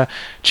officer,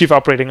 chief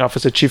operating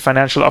officer, chief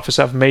financial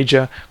officer of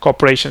major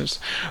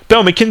corporations.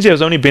 Though McKinsey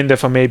has only been there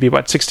for maybe,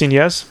 16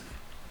 years?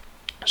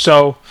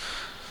 So,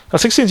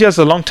 16 years is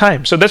a long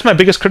time. So that's my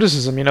biggest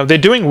criticism. They're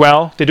doing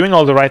well, they're doing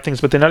all the right things,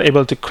 but they're not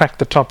able to crack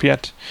the top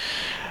yet.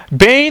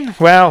 Bain,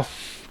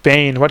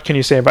 what can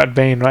you say about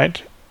Bain,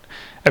 right?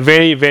 A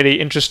very,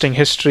 very interesting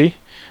history.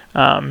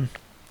 I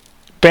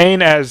think Bain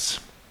has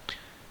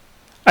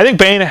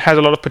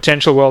a lot of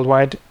potential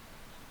worldwide.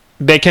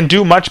 They can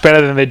do much better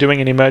than they're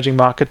doing in emerging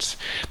markets.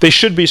 They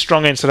should be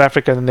stronger in South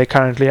Africa than they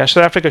currently are.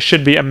 South Africa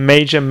should be a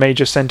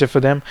major center for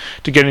them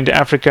to get into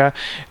Africa.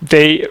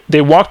 They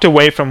walked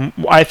away from,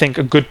 I think,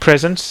 a good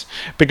presence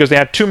because they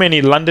had too many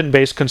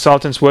London-based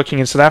consultants working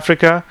in South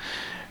Africa.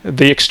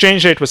 The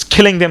exchange rate was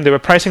killing them. They were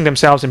pricing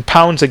themselves in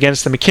pounds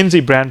against the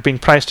McKinsey brand being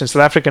priced in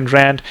South African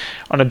rand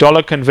on a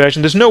dollar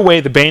conversion. There's no way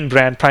the Bain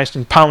brand priced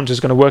in pounds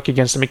is going to work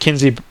against the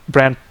McKinsey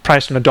brand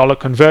priced on a dollar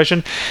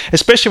conversion,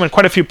 especially when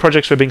quite a few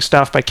projects were being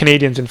staffed by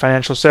Canadians in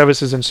financial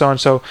services and so on.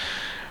 So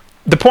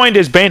the point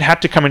is, Bain had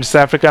to come into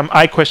South Africa.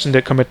 I questioned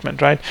their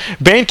commitment, right?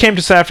 Bain came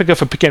to South Africa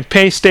for Pick n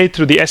Pay, stayed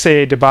through the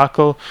SAA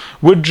debacle.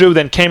 Woodrow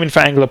then came in for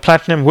Anglo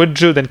Platinum.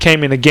 Woodrow then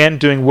came in again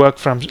doing work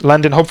from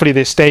London. Hopefully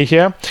they stay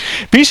here.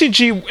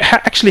 BCG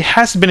actually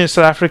has been in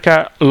South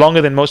Africa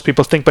longer than most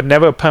people think, but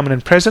never a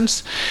permanent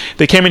presence.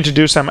 They came in to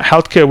do some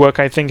healthcare work,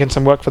 I think, and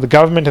some work for the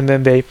government, and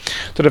then they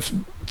sort of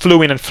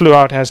flew in and flew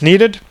out as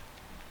needed.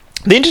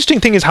 The interesting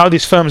thing is how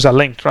these firms are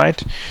linked,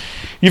 right?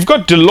 You've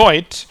got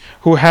Deloitte,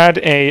 who had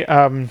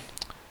a...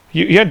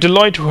 You had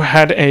Deloitte, who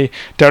had a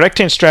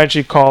director in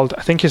strategy called,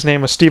 I think his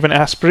name was Stephen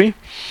Asprey,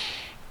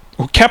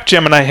 who kept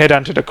Gemini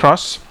headhunted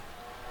across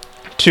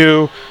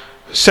to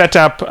set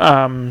up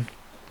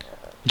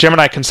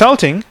Gemini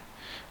Consulting,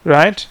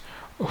 right?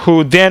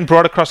 Who then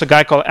brought across a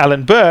guy called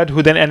Alan Bird,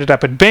 who then ended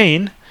up at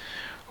Bain,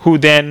 who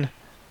then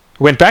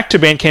went back to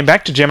Bain, came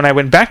back to Gemini,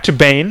 went back to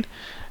Bain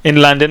in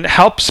London,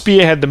 helped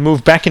spearhead the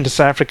move back into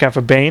South Africa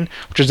for Bain,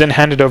 which was then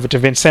handed over to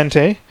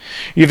Vincente.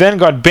 You then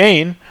got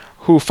Bain,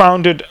 who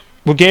founded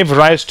gave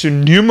rise to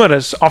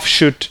numerous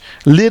offshoot,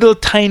 little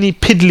tiny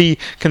piddly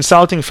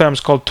consulting firms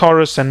called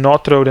Taurus and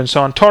North Road and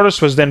so on.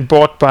 Taurus was then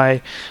bought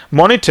by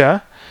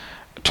Monitor.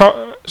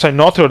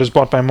 North Road was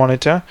bought by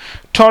Monitor.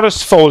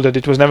 Taurus folded.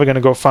 It was never going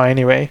to go far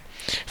anyway.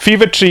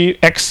 Fever Tree,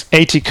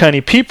 ex-AT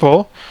Kearney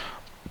people,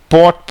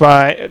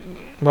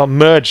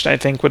 merged, I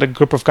think, with a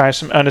group of guys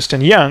from Ernst &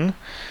 Young.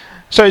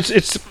 So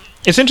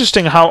it's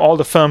interesting how all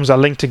the firms are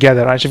linked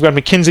together, right? You've got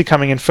McKinsey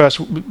coming in first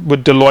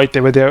with Deloitte.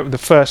 They were there the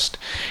first,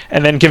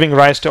 and then giving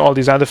rise to all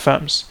these other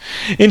firms.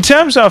 In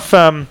terms of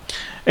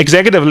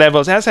executive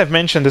levels, as I've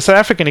mentioned, the South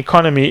African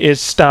economy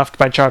is staffed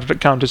by chartered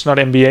accountants, not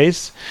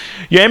MBAs.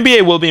 Your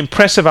MBA will be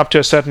impressive up to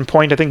a certain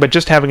point, I think, but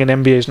just having an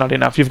MBA is not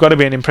enough. You've got to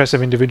be an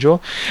impressive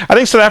individual. I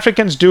think South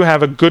Africans do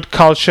have a good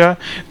culture.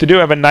 They do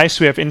have a nice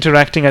way of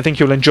interacting. I think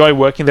you'll enjoy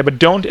working there, but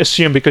don't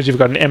assume because you've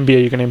got an MBA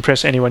you're going to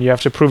impress anyone. You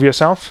have to prove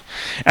yourself.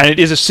 And it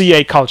is a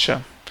CA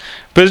culture.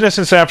 Business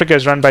in South Africa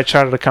is run by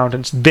chartered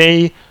accountants.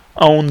 They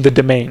own the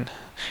domain.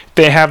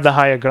 They have the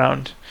higher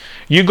ground.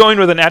 You go in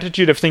with an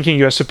attitude of thinking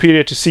you're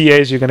superior to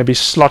CAs, you're going to be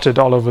slotted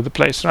all over the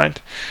place,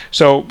 right?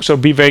 So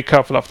be very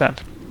careful of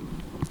that.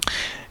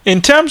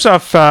 In terms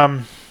of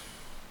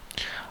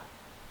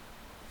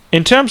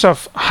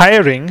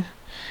hiring,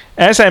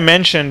 as I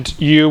mentioned,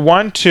 you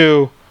want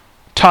to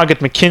target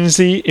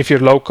McKinsey if you're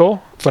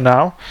local for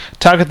now.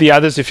 Target the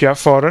others if you're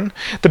foreign.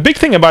 The big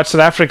thing about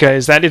South Africa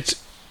is that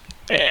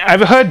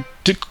I've heard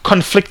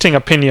conflicting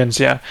opinions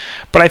here,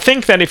 but I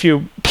think that if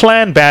you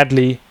plan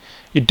badly,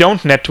 you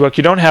don't network,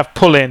 you don't have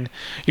pull-in,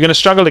 you're going to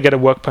struggle to get a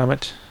work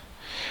permit.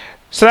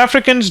 South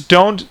Africans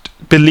don't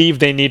believe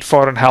they need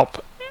foreign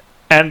help.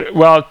 And,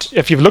 well,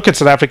 if you look at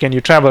South Africa and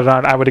you travel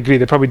around, I would agree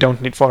they probably don't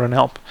need foreign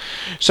help.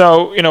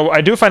 So,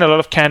 I do find a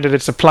lot of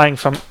candidates applying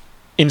from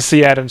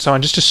INSEAD and so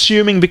on, just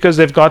assuming because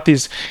they've got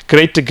these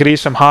great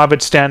degrees from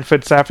Harvard,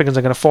 Stanford, South Africans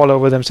are going to fall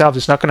over themselves.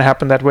 It's not going to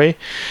happen that way.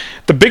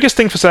 The biggest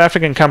thing for South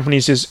African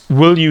companies is,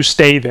 will you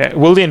stay there?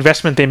 Will the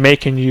investment they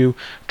make in you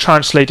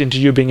translate into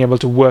you being able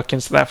to work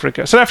in South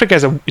Africa? South Africa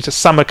is a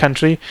summer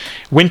country.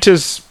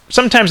 Winters,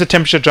 sometimes the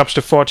temperature drops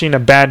to 14, a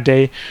bad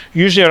day,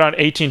 usually around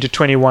 18 to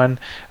 21,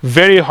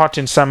 very hot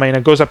in summer, and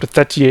it goes up to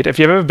 38. If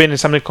you've ever been in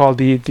something called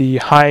the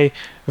High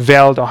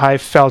Veld or High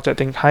Veld,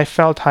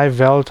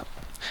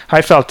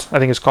 I think, I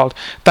think it's called,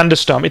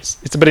 thunderstorm. It's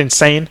a bit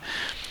insane.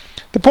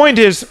 The point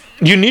is,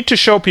 you need to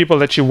show people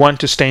that you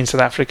want to stay in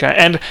South Africa.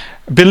 And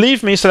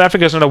believe me, South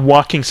Africa is not a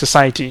walking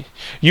society.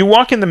 You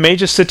walk in the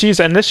major cities,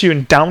 unless you're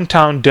in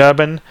downtown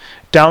Durban,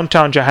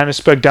 downtown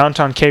Johannesburg,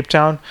 downtown Cape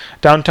Town,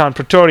 downtown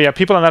Pretoria,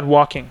 people are not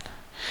walking.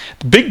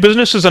 The big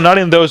businesses are not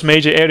in those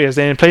major areas.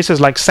 They're in places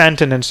like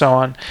Sandton and so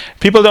on.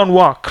 People don't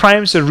walk.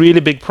 Crime's a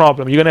really big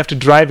problem. You're going to have to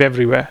drive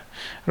everywhere,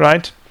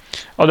 right?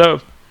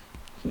 Although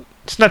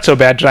it's not so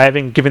bad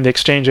driving, given the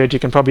exchange rate. You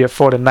can probably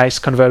afford a nice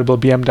convertible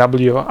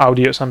BMW or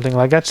Audi or something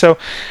like that. So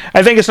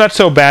I think it's not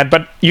so bad,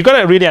 but you got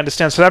to really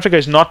understand South Africa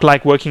is not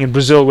like working in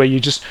Brazil where you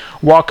just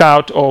walk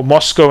out, or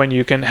Moscow, and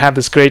you can have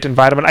this great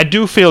environment. I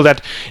do feel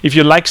that if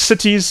you like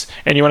cities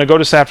and you want to go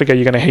to South Africa,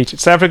 you're going to hate it.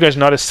 South Africa is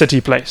not a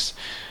city place.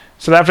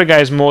 South Africa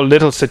is more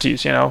little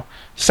cities,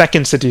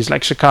 second cities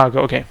like Chicago.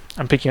 Okay,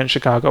 I'm picking on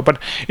Chicago, but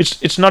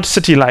it's not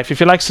city life.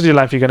 If you like city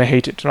life, you're going to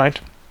hate it, right?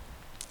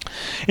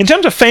 In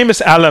terms of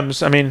famous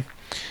alums,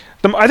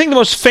 I think the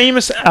most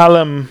famous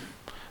alum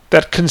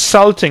that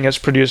consulting has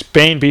produced,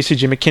 Bain,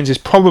 BCG, McKinsey, is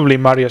probably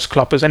Marius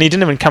Kloppers, and he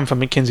didn't even come from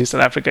McKinsey,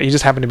 South Africa. He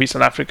just happened to be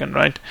South African,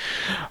 right?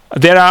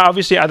 There are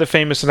obviously other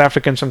famous South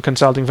Africans from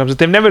consulting firms, but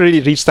they've never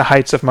really reached the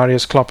heights of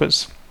Marius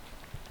Kloppers.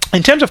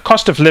 In terms of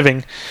cost of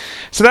living,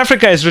 South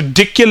Africa is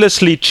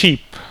ridiculously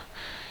cheap.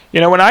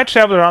 When I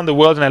travel around the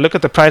world and I look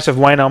at the price of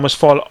wine, I almost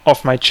fall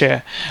off my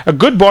chair. A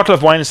good bottle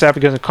of wine in South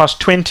Africa costs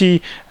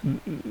 20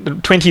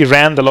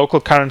 Rand, the local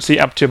currency,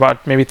 up to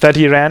about maybe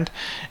 30 Rand.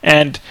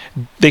 And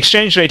the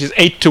exchange rate is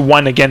 8 to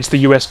 1 against the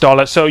US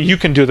dollar. So you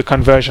can do the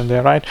conversion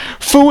there, right?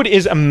 Food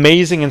is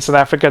amazing in South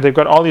Africa. They've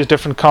got all these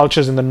different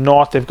cultures in the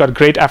north. They've got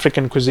great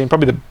African cuisine,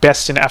 probably the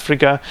best in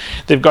Africa.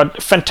 They've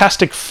got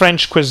fantastic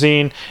French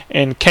cuisine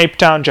in Cape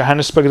Town,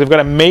 Johannesburg. They've got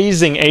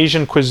amazing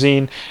Asian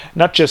cuisine,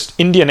 not just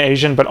Indian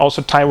Asian, but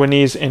also Taiwanese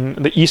in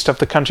the east of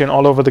the country and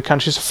all over the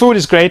country. So food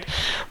is great.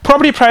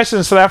 Property prices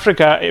in South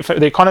Africa, if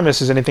The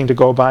Economist is anything to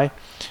go by,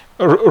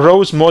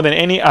 rose more than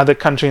any other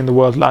country in the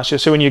world last year.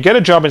 So when you get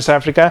a job in South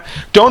Africa,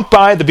 don't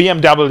buy the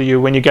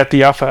BMW when you get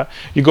the offer.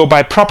 You go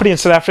buy property in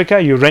South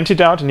Africa, you rent it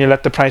out, and you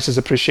let the prices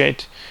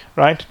appreciate,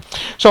 right?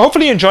 So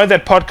hopefully you enjoyed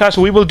that podcast.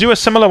 We will do a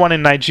similar one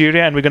in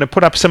Nigeria, and we're going to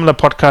put up similar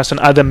podcasts in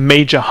other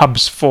major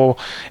hubs for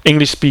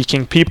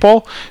English-speaking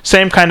people.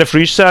 Same kind of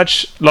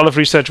research. A lot of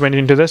research went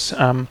into this.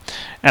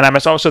 And I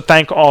must also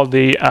thank all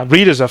the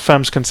readers of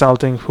Firms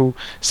Consulting who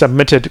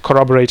submitted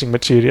corroborating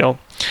material.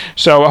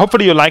 So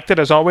hopefully you liked it.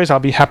 As always, I'll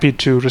be happy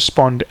to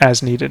respond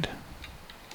as needed.